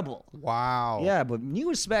terrible. Wow. Yeah, but new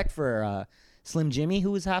respect for Slim Jimmy,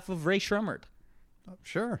 who is half of Ray Shremmerd.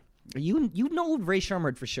 Sure. You know Ray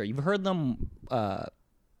Shremmerd for sure. You've heard them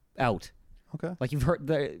out. Okay. Like you've heard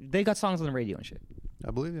they got songs on the radio and shit.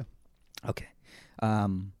 I believe you. Okay.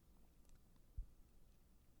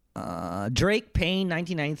 Drake, Payne,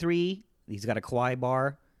 1993. He's got a Kawhi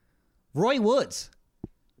bar. Roy Woods.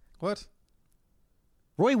 What?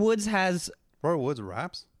 Roy Woods has... Roy Woods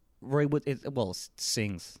raps? Roy Woods,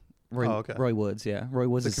 sings. Okay. Roy Woods, yeah. Roy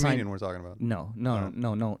Woods is the comedian signed... we're talking about.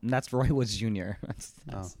 No. That's Roy Woods Jr. That's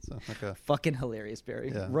okay. Fucking hilarious,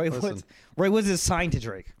 Barry. Yeah, Roy Woods is signed to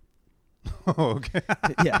Drake. Oh, okay.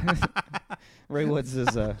 Yeah. Roy Woods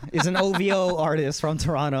is an OVO artist from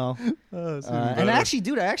Toronto. And I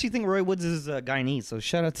actually think Roy Woods is Guyanese, so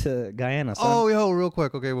shout out to Guyana. Son. Oh, yo, real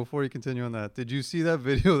quick. Okay, before you continue on that, did you see that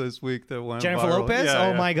video this week that went Jennifer viral? Lopez?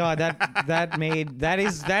 Yeah, my God,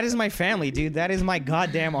 that is my family, dude. That is my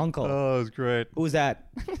goddamn uncle. Oh, it was great. Who's that?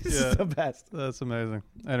 This is the best. That's amazing.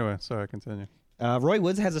 Anyway, sorry, continue. Roy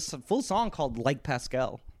Woods has a full song called Like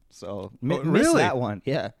Pascal. So really? missed that one.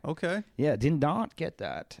 Yeah. Okay. Yeah, did not get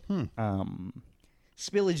that.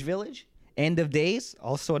 Spillage Village, End of Days,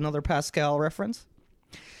 also another Pascal reference.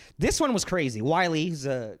 This one was crazy. Wiley, he's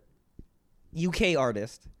a UK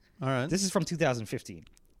artist. All right. This is from 2015.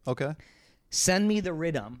 Okay. Send Me the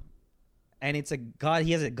Rhythm, and it's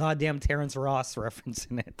he has a goddamn Terrence Ross reference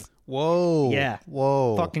in it. Whoa. Yeah.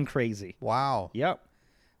 Whoa. Fucking crazy. Wow. Yep.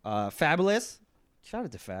 Fabulous. Shout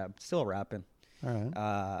out to Fab. Still rapping. All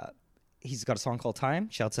right. He's got a song called Time.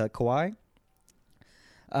 Shouts out Kawhi.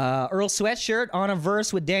 Earl Sweatshirt on a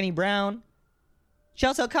verse with Danny Brown.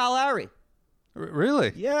 Shouts out Kyle Lowry.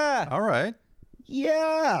 Really? Yeah. All right.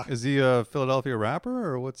 Yeah. Is he a Philadelphia rapper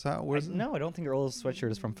or what's that? No, I don't think Earl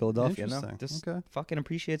Sweatshirt is from Philadelphia. No, Interesting. just Okay. fucking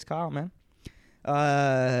appreciates Kyle, man.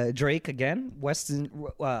 Drake again. Weston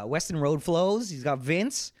Road Flows. He's got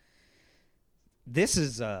Vince. This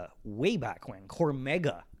is way back when.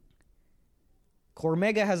 Cormega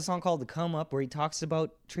has a song called The Come Up where he talks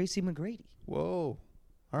about Tracy McGrady. Whoa.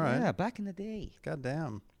 All right. Yeah, back in the day. God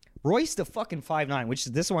damn. Royce the fucking 5'9", which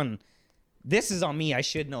is this one. This is on me. I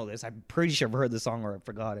should know this. I'm pretty sure I've heard the song or I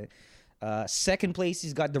forgot it. Second place,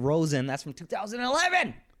 he's got DeRozan. That's from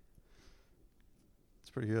 2011. It's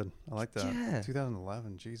pretty good. I like that. Yeah.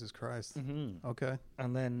 2011. Jesus Christ. Mm-hmm. Okay.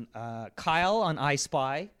 And then Kyle on I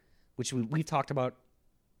Spy, which we've talked about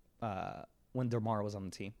when DeMar was on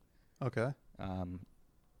the team. Okay. And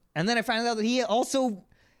then I found out that he also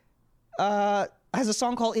has a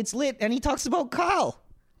song called It's Lit, and he talks about Kyle.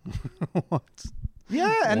 What?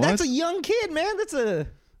 Yeah, and What? that's a young kid, man.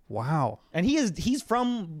 Wow. And he's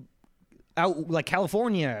from out like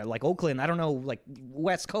California, like Oakland. I don't know, like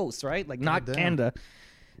West Coast, right? Like not damn. Canada.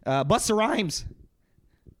 Busta Rhymes.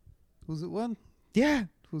 Who's it? What? Yeah,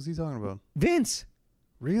 Who's he talking about? Vince.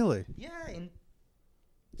 Really? Yeah, in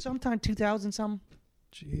sometime 2000 something.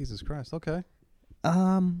 Jesus Christ. Okay.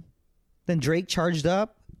 Then Drake Charged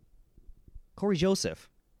Up. Corey Joseph.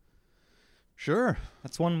 Sure.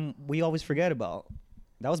 That's one we always forget about.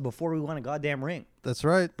 That was before we won a goddamn ring. That's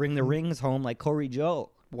right. Bring the rings home like Corey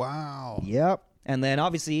Joe. Wow. Yep. And then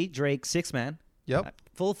obviously Drake, Six Man. Yep.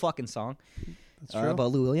 Full fucking song. That's true.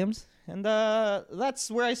 About Lou Williams. And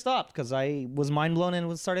that's where I stopped because I was mind blown and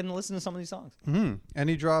was starting to listen to some of these songs. Mm-hmm. And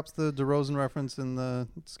he drops the DeRozan reference in the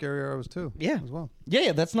Scary Arrows too. Yeah. As well.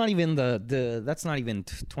 Yeah. That's not even that's not even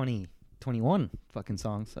 2021 fucking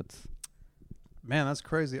songs. That's Man, that's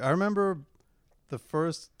crazy. I remember the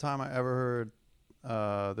first time I ever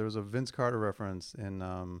heard there was a Vince Carter reference in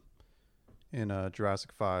a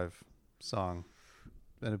Jurassic 5 song,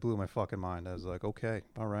 and it blew my fucking mind. I was like, okay,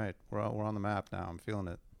 all right, we're on the map now. I'm feeling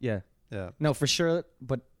it. yeah. Yeah. No, for sure.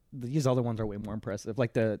 But these other ones are way more impressive.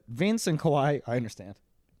 Like the Vince and Kawhi, I understand.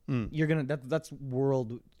 You're gonna that's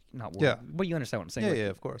world, not world. Yeah. But you understand what I'm saying? Yeah, Like, yeah,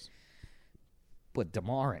 of course. But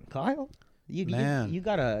DeMar and Kyle, you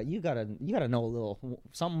gotta know a little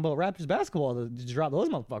something about Raptors basketball to drop those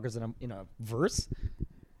motherfuckers in a verse.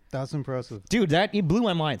 That's impressive. Dude, it blew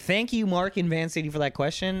my mind. Thank you, Mark and Van City, for that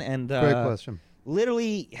question. And Great question.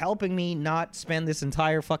 literally helping me not spend this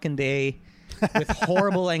entire fucking day with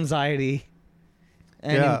horrible anxiety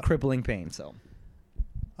and in crippling pain. So,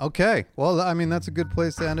 okay. Well, I mean, that's a good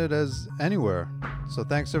place to end it as anywhere. So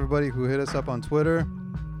thanks to everybody who hit us up on Twitter.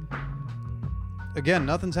 Again,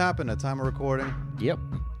 nothing's happened at time of recording. yep.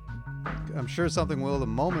 I'm sure something will the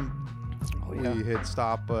moment we hit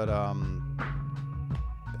stop, but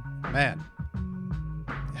man,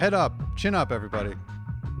 head up, chin up, everybody.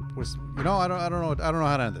 I don't know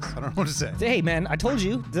how to end this. I don't know what to say. Hey, man, I told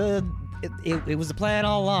you it was the plan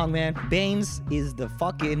all along, man. Baines is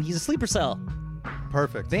he's a sleeper cell.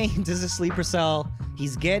 Perfect. Baines is a sleeper cell.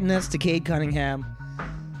 He's getting us to Cade Cunningham.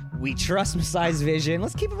 We trust Masai's vision.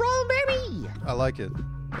 Let's keep it rolling, baby. I like it.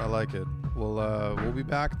 We'll be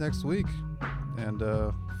back next week, and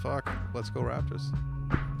let's go Raptors.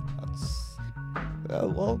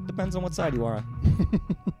 Well, depends on what side you are on.